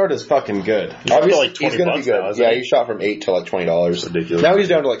 man. That card is fucking good. Obviously, like he's gonna be good. Now, he shot from $8 to like $20. Ridiculous. Now he's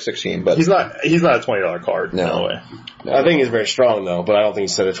down to like 16, but he's not a $20 card. No way. No. I think he's very strong though, but I don't think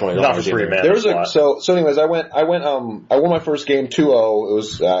he's set at $20. Not for 3 mana. There was so anyways, I won my first game 2-0. It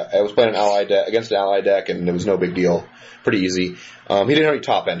was I was playing an ally deck against an ally deck, and it was no big deal. Pretty easy. He didn't have any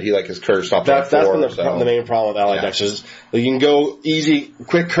top end. He his curve stopped at 4. That's been the main problem with ally decks is you can go easy,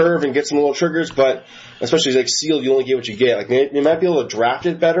 quick curve and get some little triggers, but especially like sealed, you only get what you get. Like you might be able to draft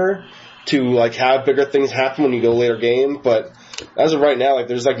it better to like have bigger things happen when you go later game, but as of right now, like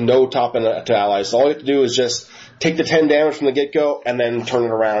there's like no top end to allies. So all you have to do is just take the 10 damage from the get go and then turn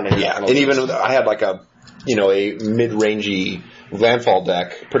it around. And even I had like a mid-rangey landfall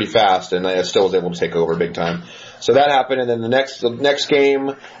deck pretty fast, and I still was able to take over big time. So that happened, and then the next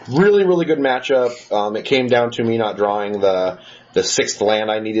game, really, really good matchup. It came down to me not drawing the 6th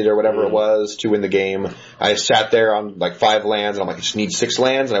land I needed or whatever it was to win the game. I sat there on like 5 lands, and I'm like, I just need 6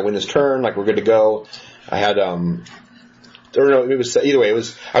 lands, and I win this turn, like we're good to go. I had, it was either way. It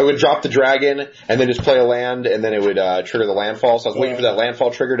was I would drop the dragon and then just play a land, and then it would trigger the landfall. So I was waiting for that landfall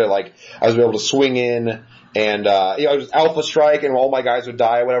trigger to I was able to swing in. And, I was alpha strike and all my guys would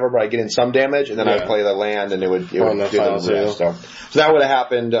die or whatever, but I'd get in some damage and then I'd play the land and it would do the rest. So that would have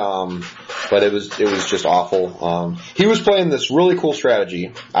happened, but it was just awful. He was playing this really cool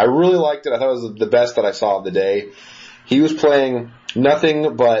strategy. I really liked it. I thought it was the best that I saw of the day. He was playing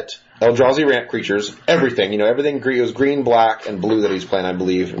nothing but Eldrazi ramp creatures, everything, everything green. It was green, black, and blue that he's playing, I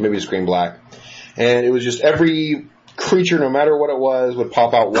believe. Maybe it's green, black. And it was just every creature, no matter what it was, would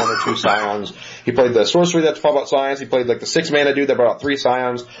pop out 1 or 2 scions. He played the sorcery that pop out scions. He played like the 6 mana dude that brought out 3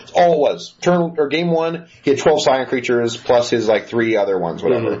 scions. That's all it was. Game 1, he had 12 scion creatures plus his like 3 other ones,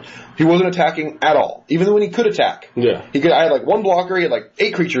 whatever. Mm-hmm. He wasn't attacking at all, even when he could attack. Yeah, I had like 1 blocker. He had like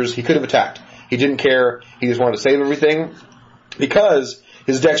 8 creatures. He could have attacked. He didn't care. He just wanted to save everything because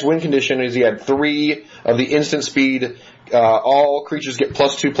his deck's win condition is he had 3 of the instant speed. All creatures get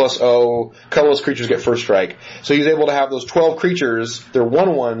 +2/+0. Colorless creatures get first strike. So he's able to have those 12 creatures. They're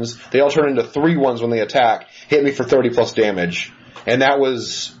 1/1s. They all turn into 3/1s when they attack. Hit me for 30+ damage, and that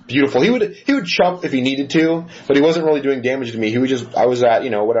was beautiful. He would chump if he needed to, but he wasn't really doing damage to me. I was at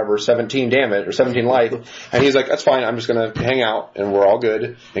 17 damage or 17 life, and he's like, "That's fine. I'm just gonna hang out, and we're all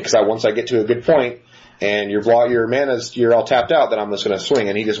good." Because once I get to a good point. And your mana's, you're all tapped out, then I'm just going to swing.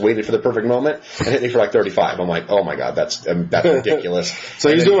 And he just waited for the perfect moment and hit me for like 35. I'm like, oh my god, that's ridiculous.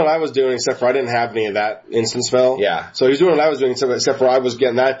 So he's doing what I was doing, except for I didn't have any of that instant spell. Yeah. So he's doing what I was doing, except for I was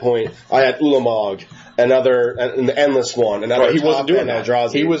getting that point. I had Ulamog, the endless one, and he wasn't doing that.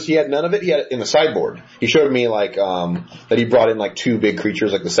 Eldrazi. He had none of it. He had it in the sideboard. He showed me like that he brought in like 2 big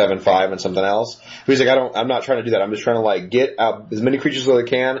creatures, like the 7/5 and something else. He's like, I'm not trying to do that. I'm just trying to like get as many creatures as I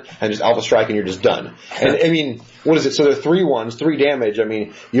can and just alpha strike, and you're just done. And I mean, what is it? So they're 3/1s, 3 damage. I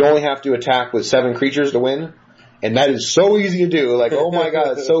mean, you only have to attack with 7 creatures to win. And that is so easy to do. Like, oh my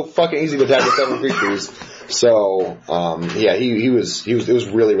god, it's so fucking easy to attack with 7 creatures. So, it was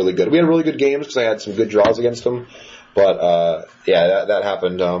really, really good. We had really good games because I had some good draws against him. But, that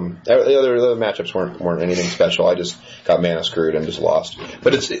happened. The other matchups weren't anything special. I just got mana screwed and just lost.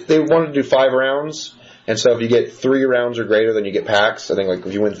 But they wanted to do 5 rounds. And so if you get 3 rounds or greater, then you get packs. I think like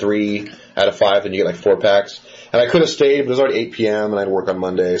if you win 3 out of 5, then you get like 4 packs. And I could have stayed, but it was already 8 p.m. and I had to work on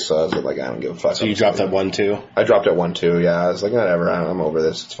Monday, so I was like, I don't give a fuck. So you dropped at 1-2? I dropped at 1-2, yeah. I was like, whatever, I'm over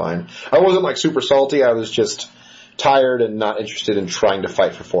this, it's fine. I wasn't like super salty, I was just tired and not interested in trying to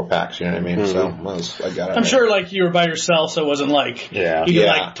fight for 4 packs, you know what I mean? Mm-hmm. So I got it. I'm sure like you were by yourself, so it wasn't like you could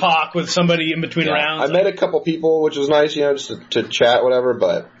like talk with somebody in between rounds. I met a couple people, which was nice, just to chat, whatever,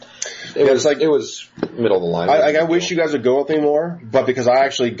 but it was middle of the line. I wish you guys would go with me more, but because I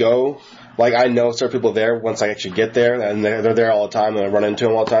actually go, like I know certain people there once I actually get there, and they're there all the time, and I run into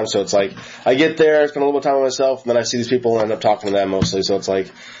them all the time, so it's like, I get there, spend a little bit of time with myself, and then I see these people and end up talking to them mostly, so it's like,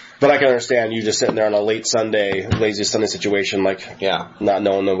 but I can understand you just sitting there on a lazy Sunday situation, like, not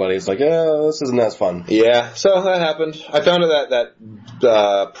knowing nobody. It's like, this isn't as fun. Yeah, so that happened. I found that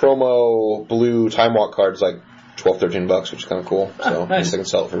promo blue Time Walk card's like $12-13, which is kind of cool. So nice. I can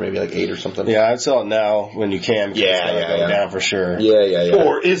sell it for maybe like 8 or something. Yeah, I'd sell it now when you can. It's go down for sure. Yeah.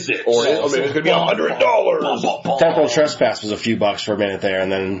 Or is it? Maybe it's gonna be $100. Temporal Trespass was a few bucks for a minute there,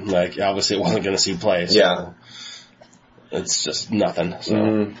 and then like obviously it wasn't going to see play. So it's just nothing.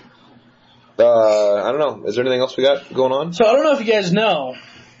 So. I don't know. Is there anything else we got going on? So I don't know if you guys know.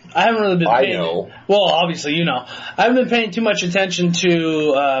 I haven't really been paying... I know. Well, obviously you know. I haven't been paying too much attention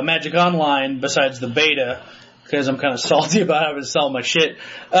to Magic Online besides the beta, because I'm kind of salty about having to sell my shit.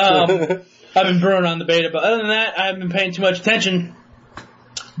 I've been brewing on the beta, but other than that, I haven't been paying too much attention.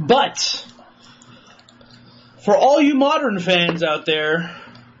 But, for all you Modern fans out there,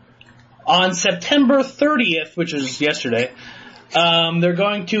 on September 30th, which was yesterday... they're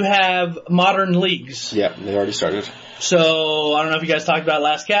going to have Modern Leagues. Yeah, they already started. So, I don't know if you guys talked about it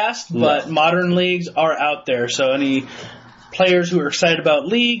last cast, but Modern Leagues are out there. So, any players who are excited about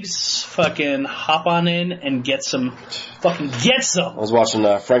leagues, fucking hop on in and get some. Fucking get some! I was watching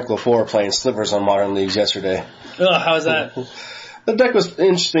Frank Lepore playing Slivers on Modern Leagues yesterday. Ugh, how was that? The deck was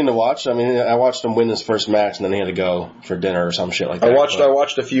interesting to watch. I mean, I watched him win his first match, and then he had to go for dinner or some shit like that. I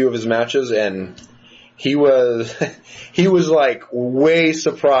watched a few of his matches, and... He was like way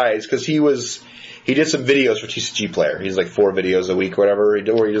surprised because he did some videos for TCG Player. He's like 4 videos a week or whatever.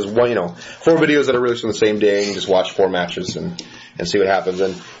 Or he just 4 videos that are released on the same day and just watch 4 matches and see what happens.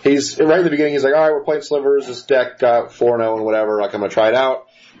 And he's right in the beginning. He's like, all right, we're playing Slivers. This deck got 4-0 and whatever. Like I'm gonna try it out,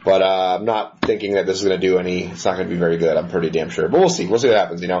 but I'm not thinking that this is gonna do any. It's not gonna be very good. I'm pretty damn sure, but we'll see. We'll see what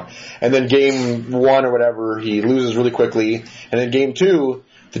happens. And then game 1 or whatever, he loses really quickly, and then game 2.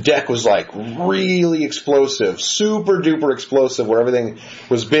 The deck was like really explosive, super duper explosive, where everything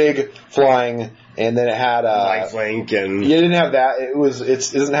was big, flying, and then it had lifelink and you didn't have that.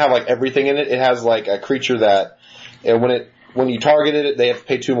 It doesn't have like everything in it. It has like a creature that when you target it, they have to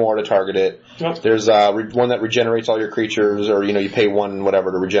pay 2 more to target it. Yep. There's one that regenerates all your creatures, or you pay 1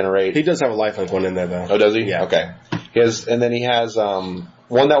 whatever to regenerate. He does have a lifelink one in there though. Oh, does he? Yeah. Okay. And then he has one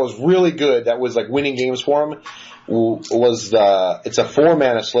that was really good, that was like winning games for him. It's a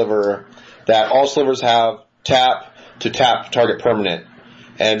 4-mana sliver that all slivers have tap to target permanent.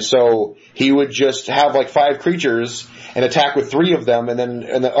 And so he would just have like 5 creatures and attack with 3 of them, and then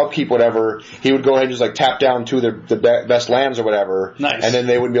in the upkeep, whatever, he would go ahead and just like tap down 2 of the best lands or whatever. Nice. And then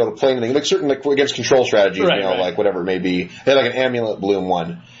they wouldn't be able to play anything. Like certain, like against control strategies, Right, like whatever it may be. They had like an Amulet Bloom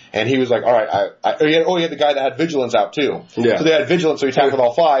one. And he was like, all right, he had the guy that had Vigilance out too. Yeah. So they had Vigilance, so he tapped with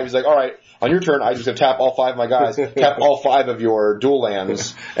all 5. He's like, all right, on your turn, I just gonna tap all 5 of my guys, tap all 5 of your dual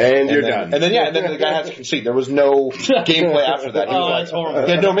lands, and you're done. And then the guy had to concede. There was no gameplay after that. He was that's horrible.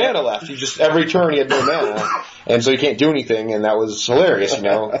 he had no mana left. He just every turn he had no mana, and so he can't do anything. And that was hilarious.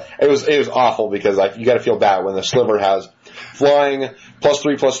 It was awful because you got to feel bad when the sliver has flying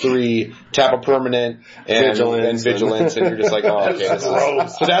 +3/+3, tap a permanent, and vigilance, and you're just like, oh, okay, this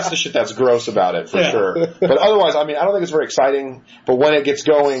is so that's the shit that's gross about it for sure. But otherwise, I don't think it's very exciting. But when it gets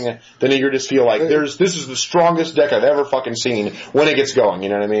going, then you just feel like this is the strongest deck I've ever fucking seen when it gets going. You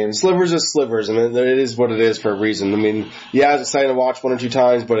know what I mean? Slivers is slivers. I mean, it is what it is for a reason. I mean, yeah, it's exciting to watch 1 or 2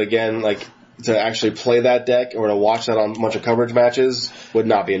 times, but again, like, to actually play that deck or to watch that on a bunch of coverage matches would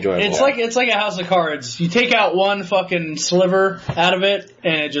not be enjoyable. It's like a house of cards. You take out one fucking sliver out of it,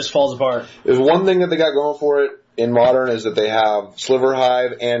 and it just falls apart. There's one thing that they got going for it in Modern is that they have Sliver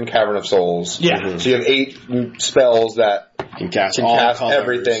Hive and Cavern of Souls. Yeah. Mm-hmm. So you have 8 spells that can cast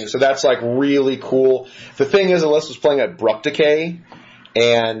everything. So that's like really cool. The thing is, Alyssa was playing Abrupt Decay,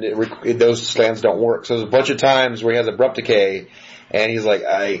 and those lands don't work. So there's a bunch of times where he has Abrupt Decay, and he's like,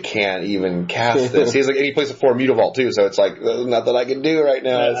 I can't even cast this. He's like, and he plays a 4 Mutavault too, so it's like, there's nothing I can do right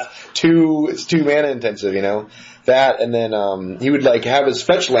now. Yeah. It's too mana intensive, That, and then, he would like have his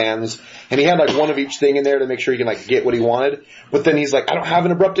fetch lands, and he had like one of each thing in there to make sure he can like get what he wanted. But then he's like, I don't have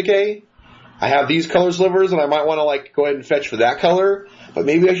an Abrupt Decay. I have these color slivers, and I might want to like go ahead and fetch for that color, but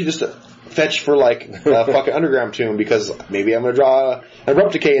maybe I should just fetch for like a fucking Underground Tomb because maybe I'm gonna draw an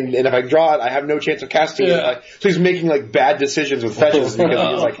Abrupt Decay, and if I draw it, I have no chance of casting it. So he's making like bad decisions with fetches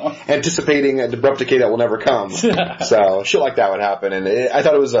because he's like anticipating an Abrupt Decay that will never come. So shit like that would happen, and I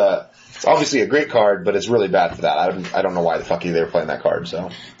thought it was it's obviously a great card, but it's really bad for that. I don't know why the fuck they were playing that card. So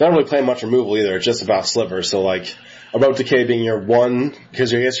they're not really playing much removal either. It's just about slivers. So like Abrupt Decay being your one,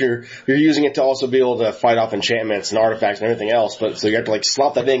 because I guess you're using it to also be able to fight off enchantments and artifacts and everything else. But so you have to like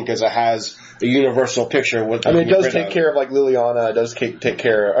slot that in because it has a universal picture. With it does take care of like Liliana. It does take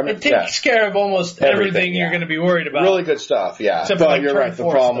care. It takes care of almost everything you're going to be worried about. Really good stuff. Yeah. Except but you're right. The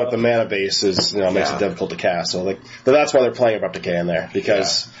problem with the mana base is makes it difficult to cast. So but that's why they're playing Abrupt Decay in there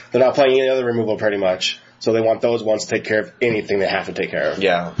because they're not playing any other removal pretty much. So they want those ones to take care of anything they have to take care of.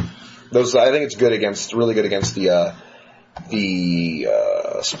 Yeah. Those I think it's really good against the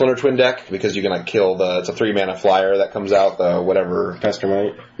Splinter Twin deck because you can like kill it's a 3 mana flyer that comes out, the whatever.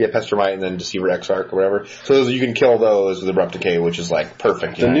 Pestermite. Yeah, Pestermite and then Deceiver Exarch or whatever. So you can kill those with Abrupt Decay, which is like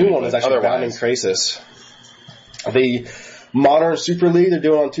perfect. The new one is actually Bounding Krasis. The Modern Super League they're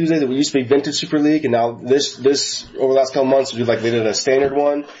doing on Tuesday that used to be Vintage Super League, and now this over the last couple months they did a standard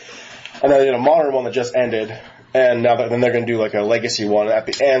one, and then they did a modern one that just ended, and now then they're going to do like a legacy one at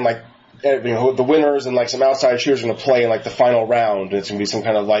the end, like. The winners and like some outside shooters are going to play in like the final round. It's going to be some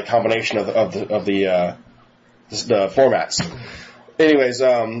kind of like combination of the formats. Anyways,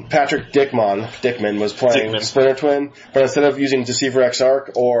 Patrick Dickman was playing Splinter Twin, but instead of using Deceiver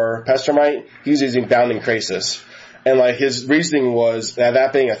Exarch or Pestermite, he was using Bounding Krasis. And like his reasoning was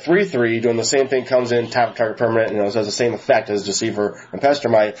that being a 3/3, doing the same thing, comes in, tap target permanent, it has the same effect as Deceiver and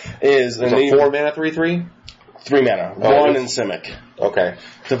Pestermite. Is a 4 mana 3/3? 3 mana. 1 in Simic. Okay.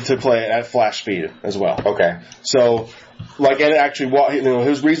 To play at flash speed as well. Okay. So, like, and actually,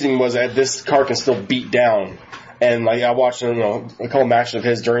 his reasoning was that this card can still beat down. And, like, I watched, a couple matches of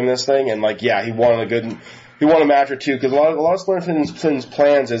his during this thing, and, like, yeah, he won a match or two, because a lot of Splinter Twin's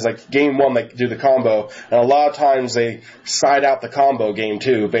plans is, like, game 1, they do the combo, and a lot of times they side out the combo game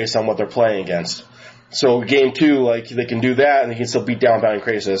 2 based on what they're playing against. So game 2, like, they can do that, and they can still beat down Bounding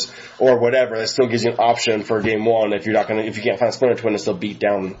Krasis, or whatever. That still gives you an option for game 1 if you can't find a Splinter Twin to still beat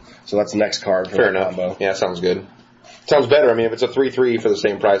down. So that's the next card for Fair the enough. combo. Yeah, sounds good. Sounds better. I mean, if it's a 3/3 for the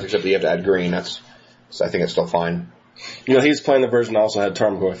same price, except that you have to add green, I think it's still fine. He's playing the version that also had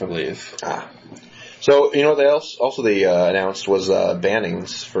Tarmogoyf, I believe. So, what they also announced was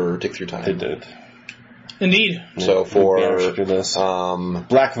bannings for Tick Through Time. They did. Indeed. So for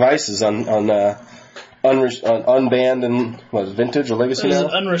Black Vice is on unbanned and Vintage or Legacy now?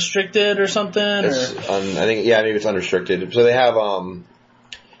 Unrestricted or something? I think maybe it's unrestricted. So they have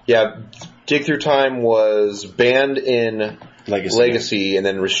Dig Through Time was banned in Legacy and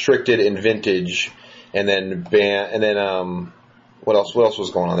then restricted in Vintage, and then What else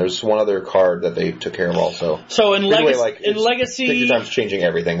was going on? There's one other card that they took care of also. So in Anyway, Legacy, Dig Through Time's changing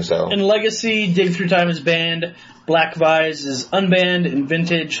everything. So in Legacy, Dig Through Time is banned. Black Vise is unbanned. In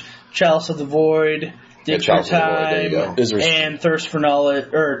Vintage, Chalice of the Void, Dig Through Time, and Thirst for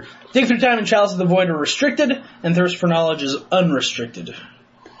Knowledge, or Dig Through Time and Chalice of the Void are restricted, and Thirst for Knowledge is unrestricted.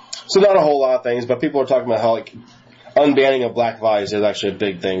 So not a whole lot of things, but people are talking about how like unbanning of Black Vise is actually a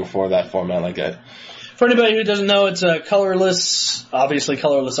big thing for that format like that. For anybody who doesn't know, it's a obviously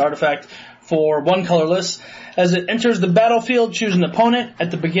colorless artifact for one colorless. As it enters the battlefield, choose an opponent.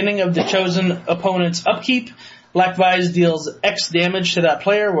 At the beginning of the chosen opponent's upkeep, Black Vise deals X damage to that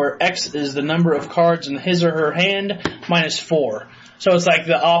player, where X is the number of cards in his or her hand, -4. So it's like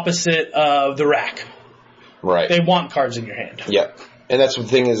the opposite of the rack. Right. They want cards in your hand. Yep. And that's the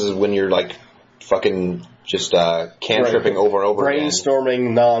thing is when you're like fucking just cantripping over and over again.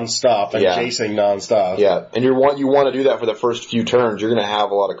 Brainstorming nonstop and chasing nonstop. Yeah, and you want to do that for the first few turns. You're going to have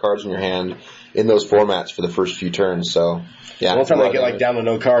a lot of cards in your hand in those formats for the first few turns. So yeah, one time they get like down to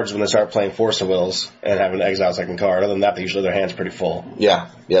no cards when they start playing Force of Wills and having to exile second card. Other than that, usually their hand's pretty full. Yeah,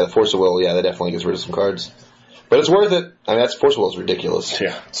 the Force of Will. Yeah, that definitely gets rid of some cards. But it's worth it. I mean, that's Force of Will is ridiculous.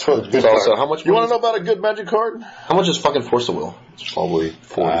 Yeah. So how much? You want to know about a good Magic card? How much is fucking Force of Will? It's probably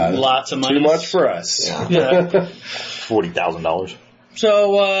 40. Lots of money. Too much for us. Yeah. $40,000.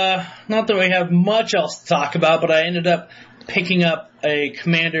 So, not that we have much else to talk about, but I ended up picking up a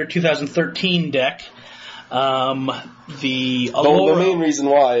Commander 2013 deck. The main reason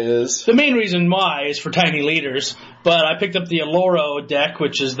why is... The main reason why is for tiny leaders, but I picked up the Aloro deck,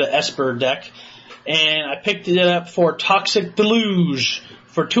 which is the Esper deck, and I picked it up for Toxic Deluge.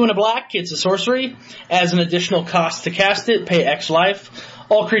 For 2 and a black, it's a sorcery. As an additional cost to cast it, pay X life.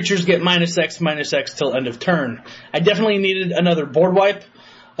 All creatures get -X till end of turn. I definitely needed another board wipe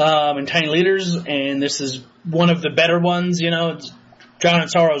in Tiny Leaders, and this is one of the better ones. You know, Drown in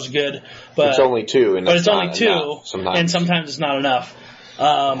Sorrow is good, but it's only 2, and sometimes it's not enough.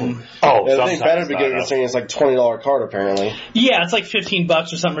 I think better beginning this thing is like $20 card apparently. Yeah, it's like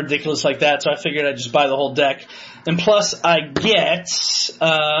 $15 or something ridiculous like that. So I figured I'd just buy the whole deck, and plus I get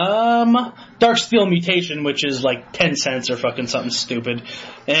Darksteel Mutation, which is like 10 cents or fucking something stupid,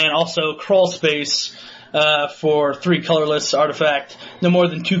 and also Crawl Space for 3 colorless artifact. No more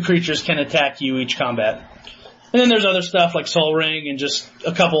than 2 creatures can attack you each combat. And then there's other stuff like Soul Ring and just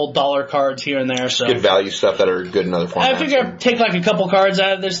a couple dollar cards here and there. So good value stuff that are good in other formats. I figure I'd take like a couple cards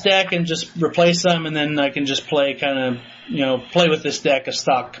out of this deck and just replace them, and then I can just play play with this deck, a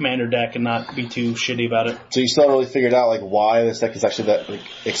stock Commander deck, and not be too shitty about it. So you still haven't really figured out like why this deck is actually that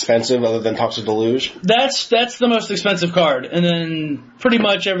expensive, other than Toxic Deluge? That's the most expensive card, and then pretty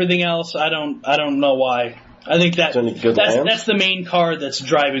much everything else I don't know why. I think that's the main card that's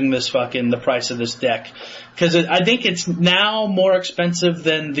driving this the price of this deck, because I think it's now more expensive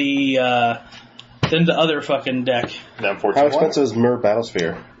than the other fucking deck. How expensive is Mirror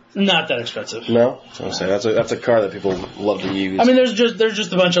Battlesphere? Not that expensive. No, I was gonna say that's a card that people love to use. I mean, there's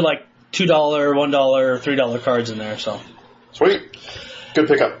just a bunch of like $2, $1, $3 cards in there. So sweet, good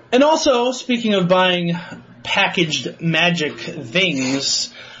pickup. And also, speaking of buying packaged Magic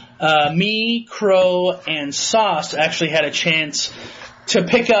things. Me, Crow, and Sauce actually had a chance to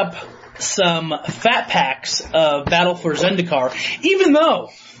pick up some fat packs of Battle for Zendikar. Even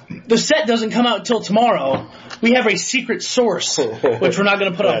though the set doesn't come out till tomorrow, we have a secret source, which we're not going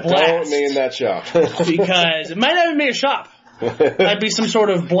to put on blast. Don't name that shop. Because it might not even be a shop. That'd be some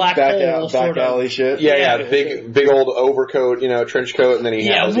sort of black hole back alley shit. Yeah, big old overcoat, trench coat, and then he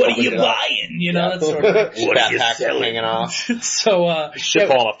has what are you buying? That sort of what are you selling? Hanging off. So shit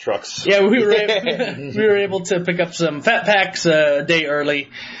falling off trucks. Yeah, we were able to pick up some fat packs a day early.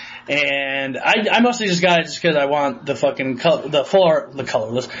 And I mostly just got it just because I want the fucking the full art, the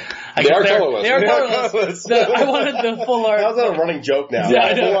colorless. They are colorless. They are colorless. I wanted the full art. How's that a running joke now? Yeah,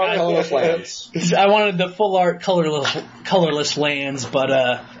 I know. Full art colorless lands. I wanted the full art colorless lands,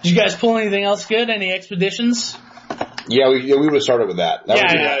 but did you guys pull anything else good? Any expeditions? Yeah, we would have started with that. That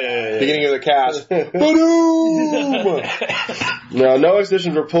was the beginning of the cast. Boom! No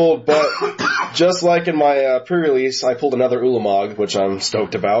expeditions were pulled, but just like in my pre-release, I pulled another Ulamog, which I'm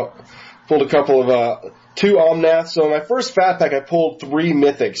stoked about. Pulled a couple of 2 Omnaths. So in my first fat pack, I pulled 3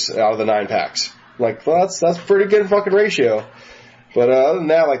 Mythics out of the 9 packs. Like, well, that's pretty good fucking ratio. But other than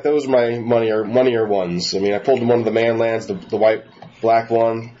that, those are my money-er ones. I mean, I pulled one of the man lands, the white-black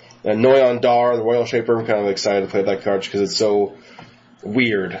one. And Noyon Dar, the Royal Shaper, I'm kind of excited to play that card because it's so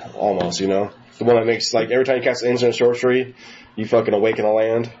weird, almost, The one that makes, every time you cast an instant sorcery, you fucking awaken a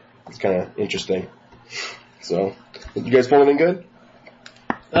land. It's kind of interesting. So, you guys pull anything good?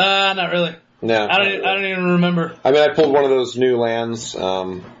 Not really. No. I don't even remember. I mean, I pulled one of those new lands,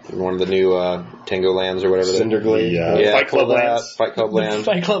 one of the new Tango lands or whatever. The Fight Club lands. Fight Club lands.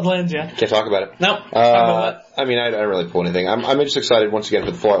 Fight Club lands, yeah. Can't talk about it. No. Talk about what? I mean, I don't really pull anything. I'm just excited once again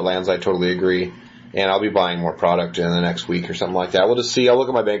for the full art lands. I totally agree. And I'll be buying more product in the next week or something like that. We'll just see. I'll look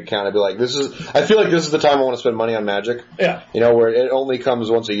at my bank account and be like, I feel like this is the time I want to spend money on Magic. Yeah. You know, where it only comes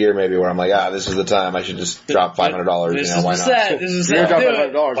once a year maybe where I'm like, this is the time I should just drop $500. This you know, why is not? set. This is You're set. dropping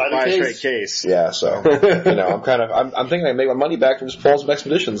 $500 Buy to buy the a case. straight case. Yeah, so, I'm thinking I make my money back and just pull some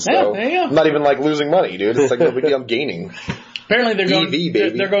expeditions. So Yeah, there you go. I'm not even like losing money, dude. It's like no big deal. I'm gaining. Apparently they're going. EV,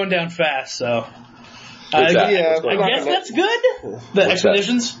 baby. They're going down fast. So. What's that? Yeah, What's I going on? guess that's good. The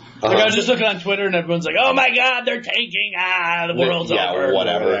expeditions. Like I was just looking on Twitter and everyone's like, "Oh my God, they're tanking! The world's over."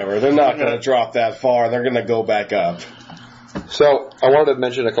 Whatever. They're not going to drop that far. They're going to go back up. So I wanted to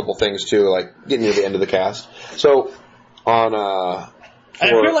mention a couple things too, like getting near the end of the cast. So on I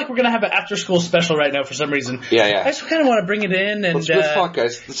feel like we're gonna have an after-school special right now for some reason. Yeah. I just kind of want to bring it in and. Let's fuck,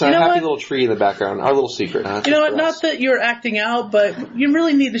 guys. It's a you know happy what? little tree in the background. Our little secret. Huh? You know what? Not that you're acting out, but you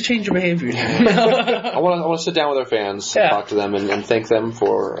really need to change your behavior. I want to sit down with our fans, Yeah. talk to them, and thank them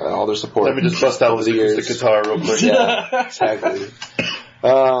for all their support. Let me just bust out the acoustic guitar real quick. Yeah, exactly.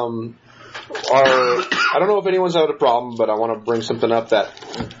 I don't know if anyone's had a problem, but I want to bring something up that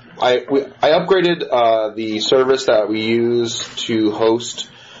I upgraded the service that we use to host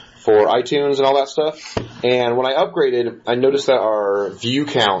for iTunes and all that stuff. And when I upgraded, I noticed that our view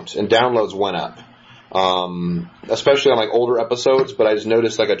count and downloads went up. Especially on like older episodes, but I just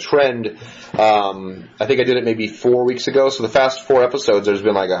noticed like a trend. I think I did it maybe 4 weeks ago. So the past 4 episodes, there's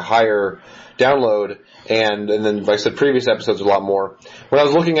been like a higher download, and then like I said, previous episodes a lot more. When I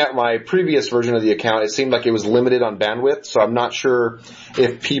was looking at my previous version of the account, it seemed like it was limited on bandwidth. So I'm not sure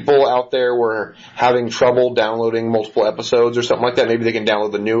if people out there were having trouble downloading multiple episodes or something like that. Maybe they can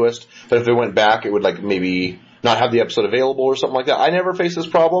download the newest, but if they went back, it would like maybe not have the episode available or something like that. I never faced this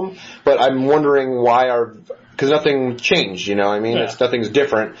problem, but I'm wondering why because nothing changed, you know what I mean? Yeah. Nothing's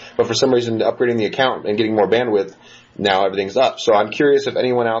different, but for some reason upgrading the account and getting more bandwidth, now everything's up. So I'm curious if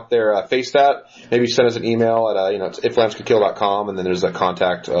anyone out there faced that. Maybe send us an email at, it's iflandscould.kill.com, and then there's a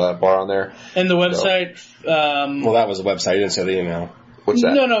contact bar on there. And the website, Well, that was the website. You didn't say the email. What's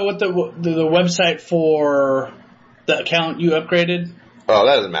that? No, what the website for the account you upgraded? Oh,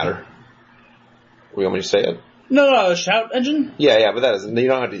 that doesn't matter. You want me to say it? No, the Shout engine? Yeah, but that doesn't,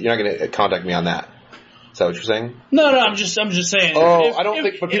 you're not going to contact me on that. Is that what you're saying? No, I'm just saying.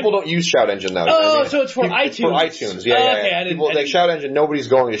 But people don't use Shout Engine though. Oh, so it's for iTunes. It's for iTunes, yeah. Okay, I didn't. Shout Engine, nobody's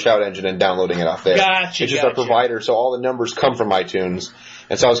going to Shout Engine and downloading it off there. Gotcha. It's just our provider, so all the numbers come from iTunes.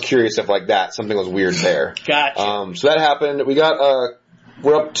 And so I was curious if like that, something was weird there. Gotcha. So that happened.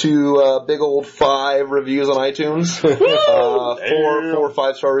 We're up to big old 5 reviews on iTunes. 4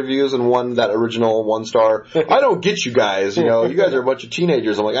 5-star reviews and 1 that original 1-star. I don't get you guys. You guys are a bunch of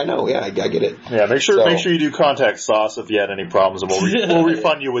teenagers. I'm like, I know. Yeah, I get it. Yeah, make sure you do contact Sauce if you had any problems, and we'll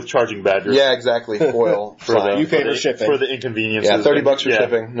refund you with charging badgers. Yeah, exactly. Foil You pay for shipping for the inconvenience. Yeah, $30 for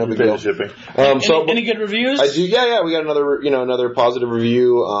shipping. No big deal. Shipping. Any good reviews? I do. Yeah. We got another positive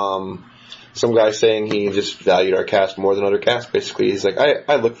review. Some guy saying he just valued our cast more than other casts. Basically, he's like,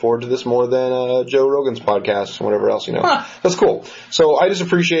 I look forward to this more than Joe Rogan's podcast and whatever else. That's cool. So I just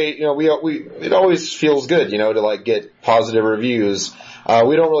appreciate. It always feels good, to like get positive reviews.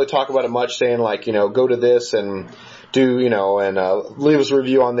 We don't really talk about it much, saying like, go to this and do, and leave us a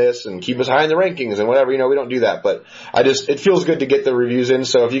review on this and keep us high in the rankings and whatever. We don't do that, but it feels good to get the reviews in.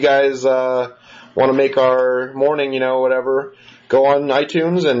 So if you guys want to make our morning, whatever, go on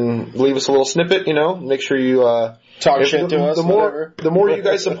iTunes and leave us a little snippet, make sure you talk shit to us. The more you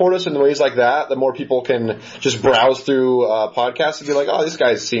guys support us in ways like that, the more people can just browse through podcasts and be like, oh, these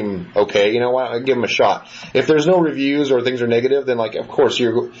guys seem okay, why don't I give them a shot? If there's no reviews or things are negative, then like, of course,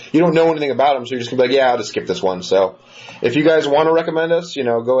 you don't know anything about them, so you're just gonna be like, yeah, I'll just skip this one. So if you guys want to recommend us,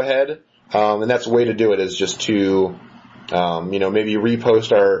 go ahead. And that's the way to do it, is just to maybe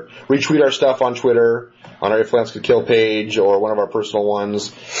retweet our stuff on Twitter, on our If Lance Could Kill page, or one of our personal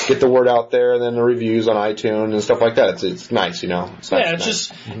ones. Get the word out there, and then the reviews on iTunes and stuff like that. It's nice, It's nice,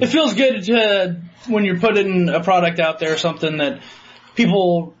 just, it feels good to, when you're putting a product out there, something that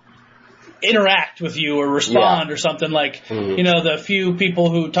people interact with you or respond or something like, the few people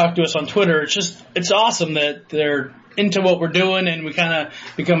who talk to us on Twitter. It's awesome that they're into what we're doing and we kind of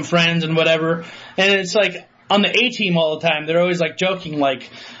become friends and whatever. And it's like, on the A-team all the time, they're always like joking, like,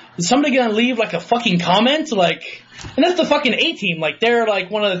 is somebody gonna leave like a fucking comment? Like, and that's the fucking A-team. Like, they're like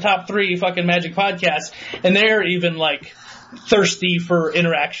one of the top 3 fucking Magic podcasts, and they're even like thirsty for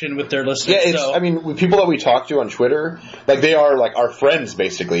interaction with their listeners. Yeah, I mean, with people that we talk to on Twitter, like they are like our friends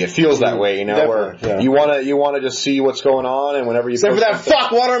basically. It feels that way, you know, where you wanna just see what's going on, and whenever you except for that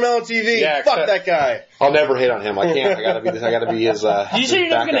fuck Watermelon TV, fuck that guy. I'll never hit on him. I can't. I gotta be his. Did you say you're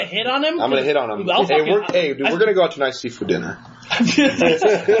not gonna hit on him? I'm gonna hit on him. Hey, dude, we're gonna go out to nice seafood dinner.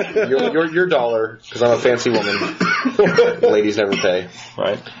 your dollar, because I'm a fancy woman. Ladies never pay.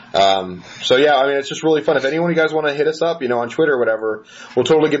 Right. So yeah, I mean, it's just really fun. If anyone of you guys want to hit us up, you know, on Twitter or whatever, we'll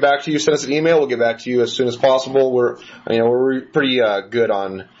totally get back to you. Send us an email. We'll get back to you as soon as possible. We're pretty good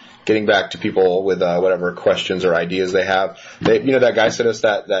on getting back to people with whatever questions or ideas they have. That guy sent us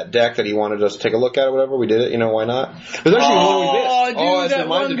that deck that he wanted us to take a look at or whatever. We did it. You know, why not? There's actually one we missed. Dude, that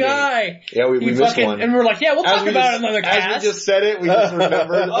one guy. Yeah, we missed one. And we're like, yeah, we'll talk about it another cast. As we just said it, we just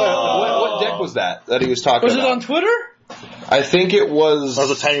remembered. What deck was that he was talking about? Was it on Twitter? I think it was... That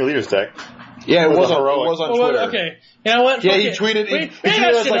was a Tiny Leaders deck. Yeah, it was on Twitter. Okay. You know what? Yeah, he tweeted. He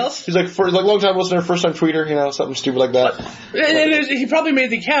tweeted us he's like long time listener, first time tweeter, you know, something stupid like that. And he probably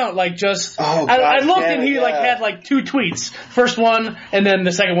made the count I looked and he had like 2 tweets. First one and then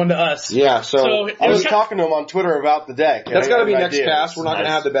the second one to us. Yeah, so I was talking to him on Twitter about the deck. That's got to be next cast. We're not going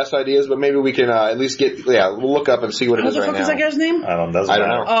to have the best ideas, but maybe we can at least we'll look up and see what it is right now. What the fuck is that guy's name? I don't know.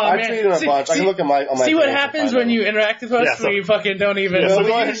 I tweeted him a bunch. I can look at my see what happens when you interact with us when you fucking don't even. So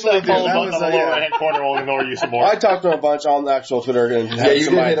we usually follow the button on the lower right hand corner. We'll ignore you some more. I talked to him a bunch on the actual Twitter. And you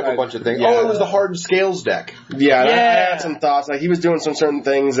did hit up a bunch of things. Yeah. Oh, it was the Hardened Scales deck. Yeah, I had some thoughts. Like he was doing some certain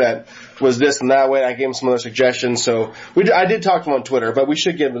things that was this and that way. I gave him some other suggestions. So I did talk to him on Twitter, but we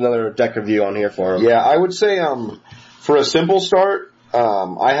should give another deck review on here for him. Yeah, I would say for a simple start,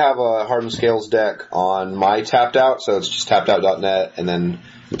 I have a Hardened Scales deck on my Tapped Out, so it's just tappedout.net and then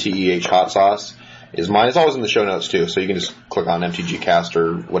TEH HotSauce is mine. It's always in the show notes too, so you can just click on MTG Cast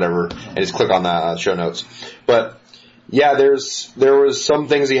or whatever and just click on the show notes. But yeah, there was some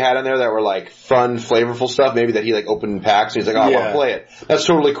things he had in there that were like fun, flavorful stuff. Maybe that he like opened packs and he's like, I want to play it. That's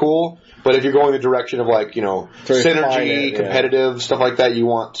totally cool. But if you're going the direction of like, you know, synergy, competitive stuff like that, you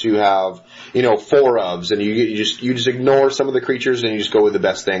want to have, you know, 4 ofs and you just ignore some of the creatures and you just go with the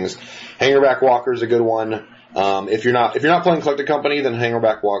best things. Hangerback Walker is a good one. If you're not playing Collected Company, then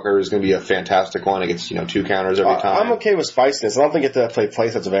Hangerback Walker is going to be a fantastic one. It gets 2 counters every time. I'm okay with spiciness. I don't think you have to play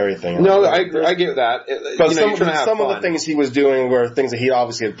playsets of everything. No, I get that. But some of the things he was doing were things that he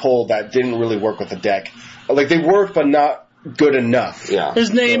obviously had pulled that didn't really work with the deck. Like they worked, but not good enough. Yeah.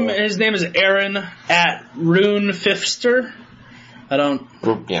 His name is Aaron at Runefifster.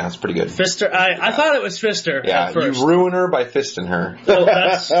 Yeah, that's pretty good. Fister. I thought it was Fister. Yeah, at first. You ruin her by fisting her.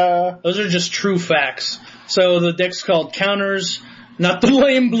 Those are just true facts. So the deck's called Counters, not the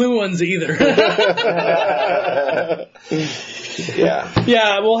lame blue ones either.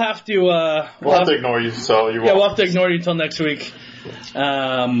 Yeah, we'll have to. We'll have to ignore you. So you. Yeah, we'll have to ignore you until next week.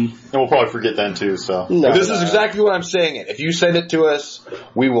 And we'll probably forget then too. So this is exactly what I'm saying. If you send it to us,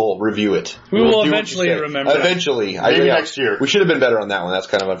 we will review it. We will eventually remember. Eventually, maybe next year. We should have been better on that one. That's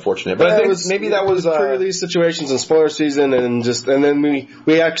kind of unfortunate. But I think maybe that was pre-release situations in spoiler season, and then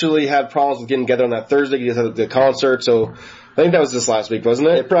we actually had problems with getting together on that Thursday because of the concert. So I think that was this last week, wasn't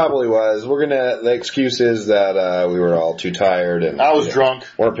it? It probably was. The excuse is that we were all too tired and I was drunk.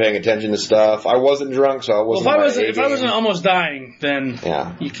 Weren't paying attention to stuff. I wasn't drunk, so I wasn't. Well, if I wasn't almost dying, then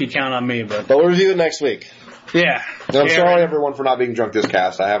you could count on me. But we'll review it next week. Yeah. I'm sorry, everyone, for not being drunk this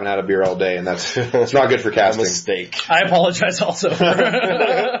cast. I haven't had a beer all day, and it's not good for casting. A mistake. I apologize also for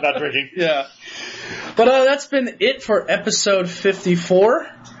not drinking. Yeah. But that's been it for episode 54.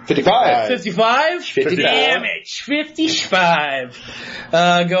 55. 55? Damn it. 55.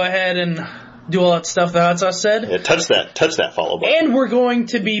 Go ahead and do all that stuff that HotSauce said. Yeah, touch that follow button. And we're going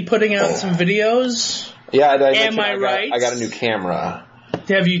to be putting out some videos. Yeah, Am I right? I got a new camera.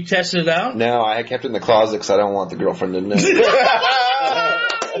 Have you tested it out? No, I kept it in the closet because I don't want the girlfriend to know.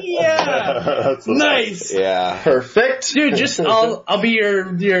 Yeah. Nice. Yeah. Perfect. Dude, I'll be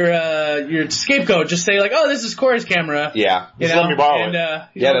your scapegoat. Just say like, oh, this is Corey's camera. Yeah. Just let me borrow it.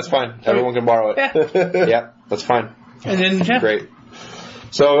 Yeah, that's fine. Everyone can borrow it. Yeah, that's fine. And then great.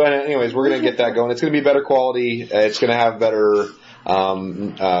 So, anyways, we're gonna get that going. It's gonna be better quality. It's gonna have better.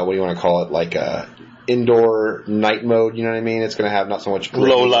 What do you want to call it? Like indoor night mode. You know what I mean? It's gonna have not so much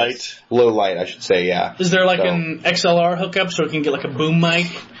low light. Low light, I should say. Yeah. Is there like an XLR hookup so it can get like a boom mic?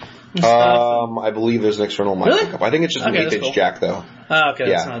 I believe there's an external mic hookup. I think it's just an 8-inch jack though. Oh, okay,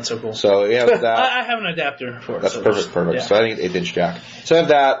 that's not so cool. So yeah, that. I have an adapter for it. That's perfect. Yeah. So I think it's 8-inch jack. So I have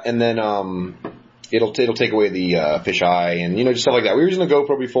that, and then it'll take away the fisheye and just stuff like that. We were using the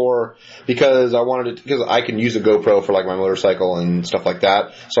GoPro before because because I can use a GoPro for like my motorcycle and stuff like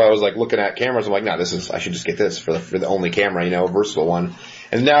that. So I was like looking at cameras. I'm like, no, I should just get this for the only camera, a versatile one.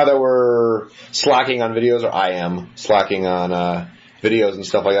 And now that we're slacking on videos, or I am slacking on videos and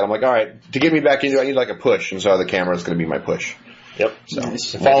stuff like that, I'm like, all right, to get me back into it, I need like a push, and so the camera is going to be my push. Yep.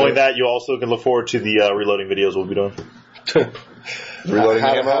 Nice. Following that, you also can look forward to the reloading videos we'll be doing. Reloading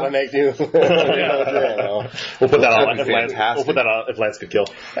how to make new. We'll put that on if Lance could kill.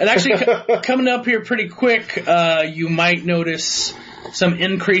 And actually, coming up here pretty quick, you might notice some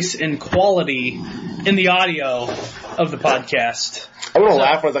increase in quality in the audio of the podcast. I'm going to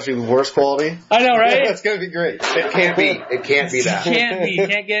laugh when it's actually the worst quality. I know, right? It's going to be great. It can't be that.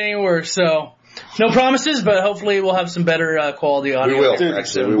 Can't get any worse. So, no promises, but hopefully we'll have some better quality audio. We will. Dude,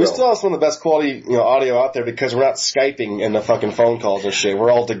 Actually, we still have some of the best quality audio out there because we're not Skyping and the fucking phone calls and shit.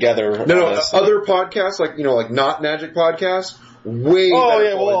 We're all together. No, other podcasts like not Magic podcasts. Way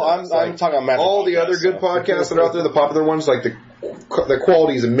better quality. I'm talking about Magic. All the other good podcasts that are out there, the popular ones, like the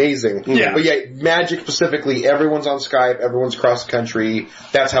quality is amazing. Yeah. But Magic specifically, everyone's on Skype, everyone's across the country.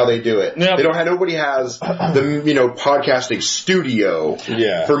 That's how they do it. Yep. Nobody has the podcasting studio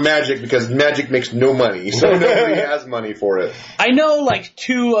for Magic because Magic makes no money, so nobody has money for it. I know like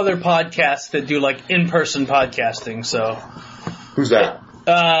 2 other podcasts that do like in-person podcasting. So, who's that?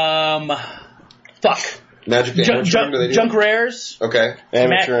 Magic the Amateuring? Junk Rares. Okay.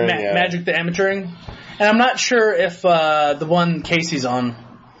 Amateuring, Magic the Amateuring. And I'm not sure if the one Casey's on.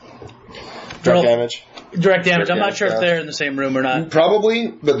 Direct Damage. I'm not sure if they're in the same room or not. Probably,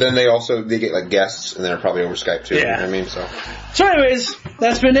 but then they get like guests, and they're probably over Skype too. Yeah. You know what I mean? So anyways,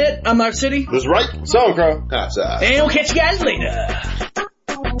 that's been it. I'm Knifecity. This is Ryke. Samhain Crow. That's And we'll catch you guys later.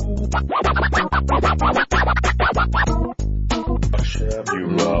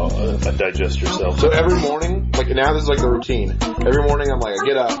 You digest yourself. So every morning, like now this is like the routine. Every morning I'm like, I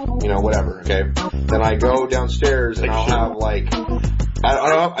get up, whatever, okay? Then I go downstairs and I'll have like,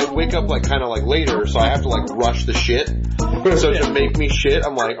 I wake up like kind of like later, so I have to like rush the shit. So to make me shit,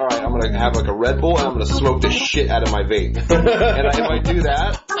 I'm like, alright, I'm gonna have like a Red Bull and I'm gonna smoke the shit out of my vape. And if I do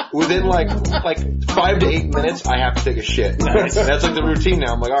that, within like 5 to 8 minutes, I have to take a shit. Nice. And that's like the routine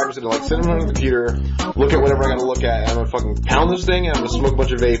now. I'm like, alright, I'm just gonna like sit in front of the computer, look at whatever I gotta look at, and I'm gonna fucking pound this thing and I'm gonna smoke a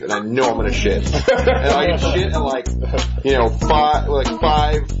bunch of vape and I know I'm gonna shit. And I can shit at like,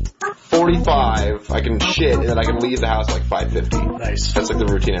 5:45, I can shit and then I can leave the house at like 5:50. Nice. That's like the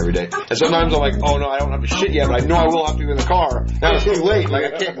routine every day. And sometimes I'm like, oh no, I don't have to shit yet, but I know I will have to be in the car. Now it's too late, like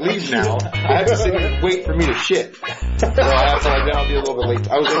I can't leave now. I have to sit here and wait for me to shit. So I have to then I'll be a little bit late.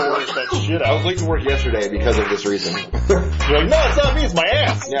 I was late to work yesterday because of this reason. You're like, no, it's not me, it's my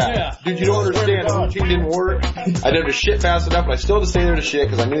ass. Yeah. Dude, you don't understand. The routine didn't work. I didn't have to shit fast enough, but I still had to stay there to shit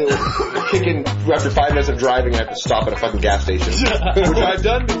because I knew it was kicking after 5 minutes of driving. I have to stop at a fucking gas station, which I've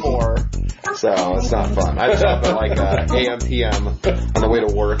done before. So it's not fun. I stop at like AM, PM on the way to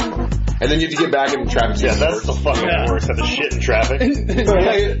work. And then you have to get back in traffic. Yeah, that's the fucking worst. Have to shit in traffic.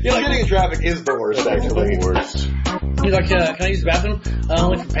 Shitting in traffic is the worst, actually. The worst. You're like, can I use the bathroom?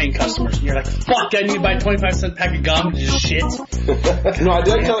 Only for paying customers. And you're like, fuck, I need to buy a 25-cent pack of gum to just shit. No, I'm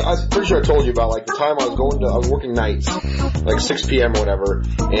pretty sure I told you about like the time I was working nights, like 6 p.m. or whatever,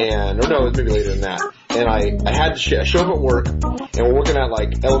 it was maybe later than that. And I had to shit. I show up at work, and we're working at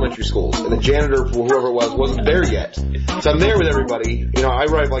like elementary schools, and the janitor, whoever it was, wasn't there yet. So I'm there with everybody. I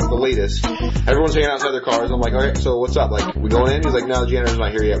arrive like the latest. Everyone's hanging outside their cars. I'm like, all right, so what's up? Like, we going in? He's like, no, the janitor's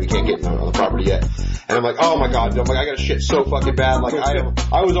not here yet. We can't get on the property yet. And I'm like, oh my god. I'm like, I got to shit so fucking bad. Like,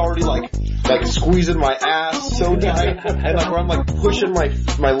 I was already like squeezing my ass so tight, and like where I'm like pushing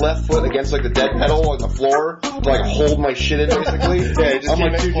my left foot against like the dead pedal on the floor to like hold my shit in basically. I'm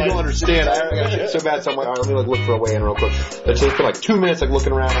like, dude, you don't understand. I got shit so bad. So I'm like, all right, let me like look for a way in real quick. It takes for like 2 minutes like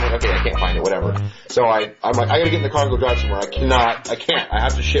looking around. I'm like, okay, I can't find it, whatever. So I'm like, I gotta get in the car and go drive somewhere. I can't. I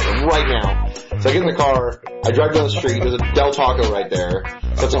have to shit right now. So I get in the car. I drive down the street. There's a Del Taco right there.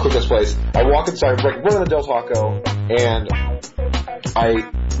 So that's the quickest place. I walk inside, run in the Del Taco, and I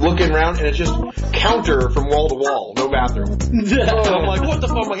look around and it's just counter from wall to wall, no bathroom. So I'm like, what the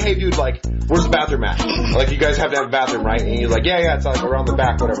fuck? I'm like, hey dude, like, where's the bathroom at? Like, you guys have to have a bathroom, right? And he's like, yeah, it's like around the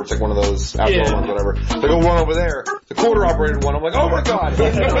back, whatever. It's like one of those outdoor ones, whatever. So I go run over there. The quarter operated one. I'm like, oh my god.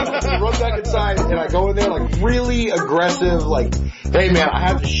 I run back inside and I go in there like really aggressive, like, hey man, I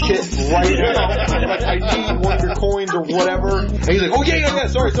have to shit right now. Like, I need one of your coins or whatever. And he's like, oh yeah,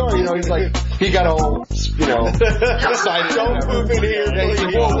 sorry. He's like, he got all, excited. Don't poop in here. Yeah, he's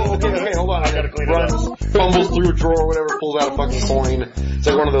like, whoa, okay, hold on. I gotta clean it up. Fumbles through a drawer or whatever, pulls out a fucking coin. It's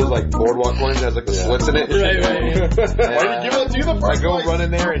like one of those like boardwalk coins that has like the slits in it. Right. Why did you give it to the I first go place? run in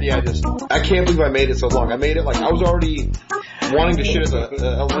there and I can't believe I made it so long. I made it like I was already wanting to shit at the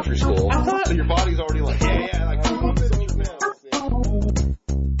elementary school. So your body's already like, yeah, like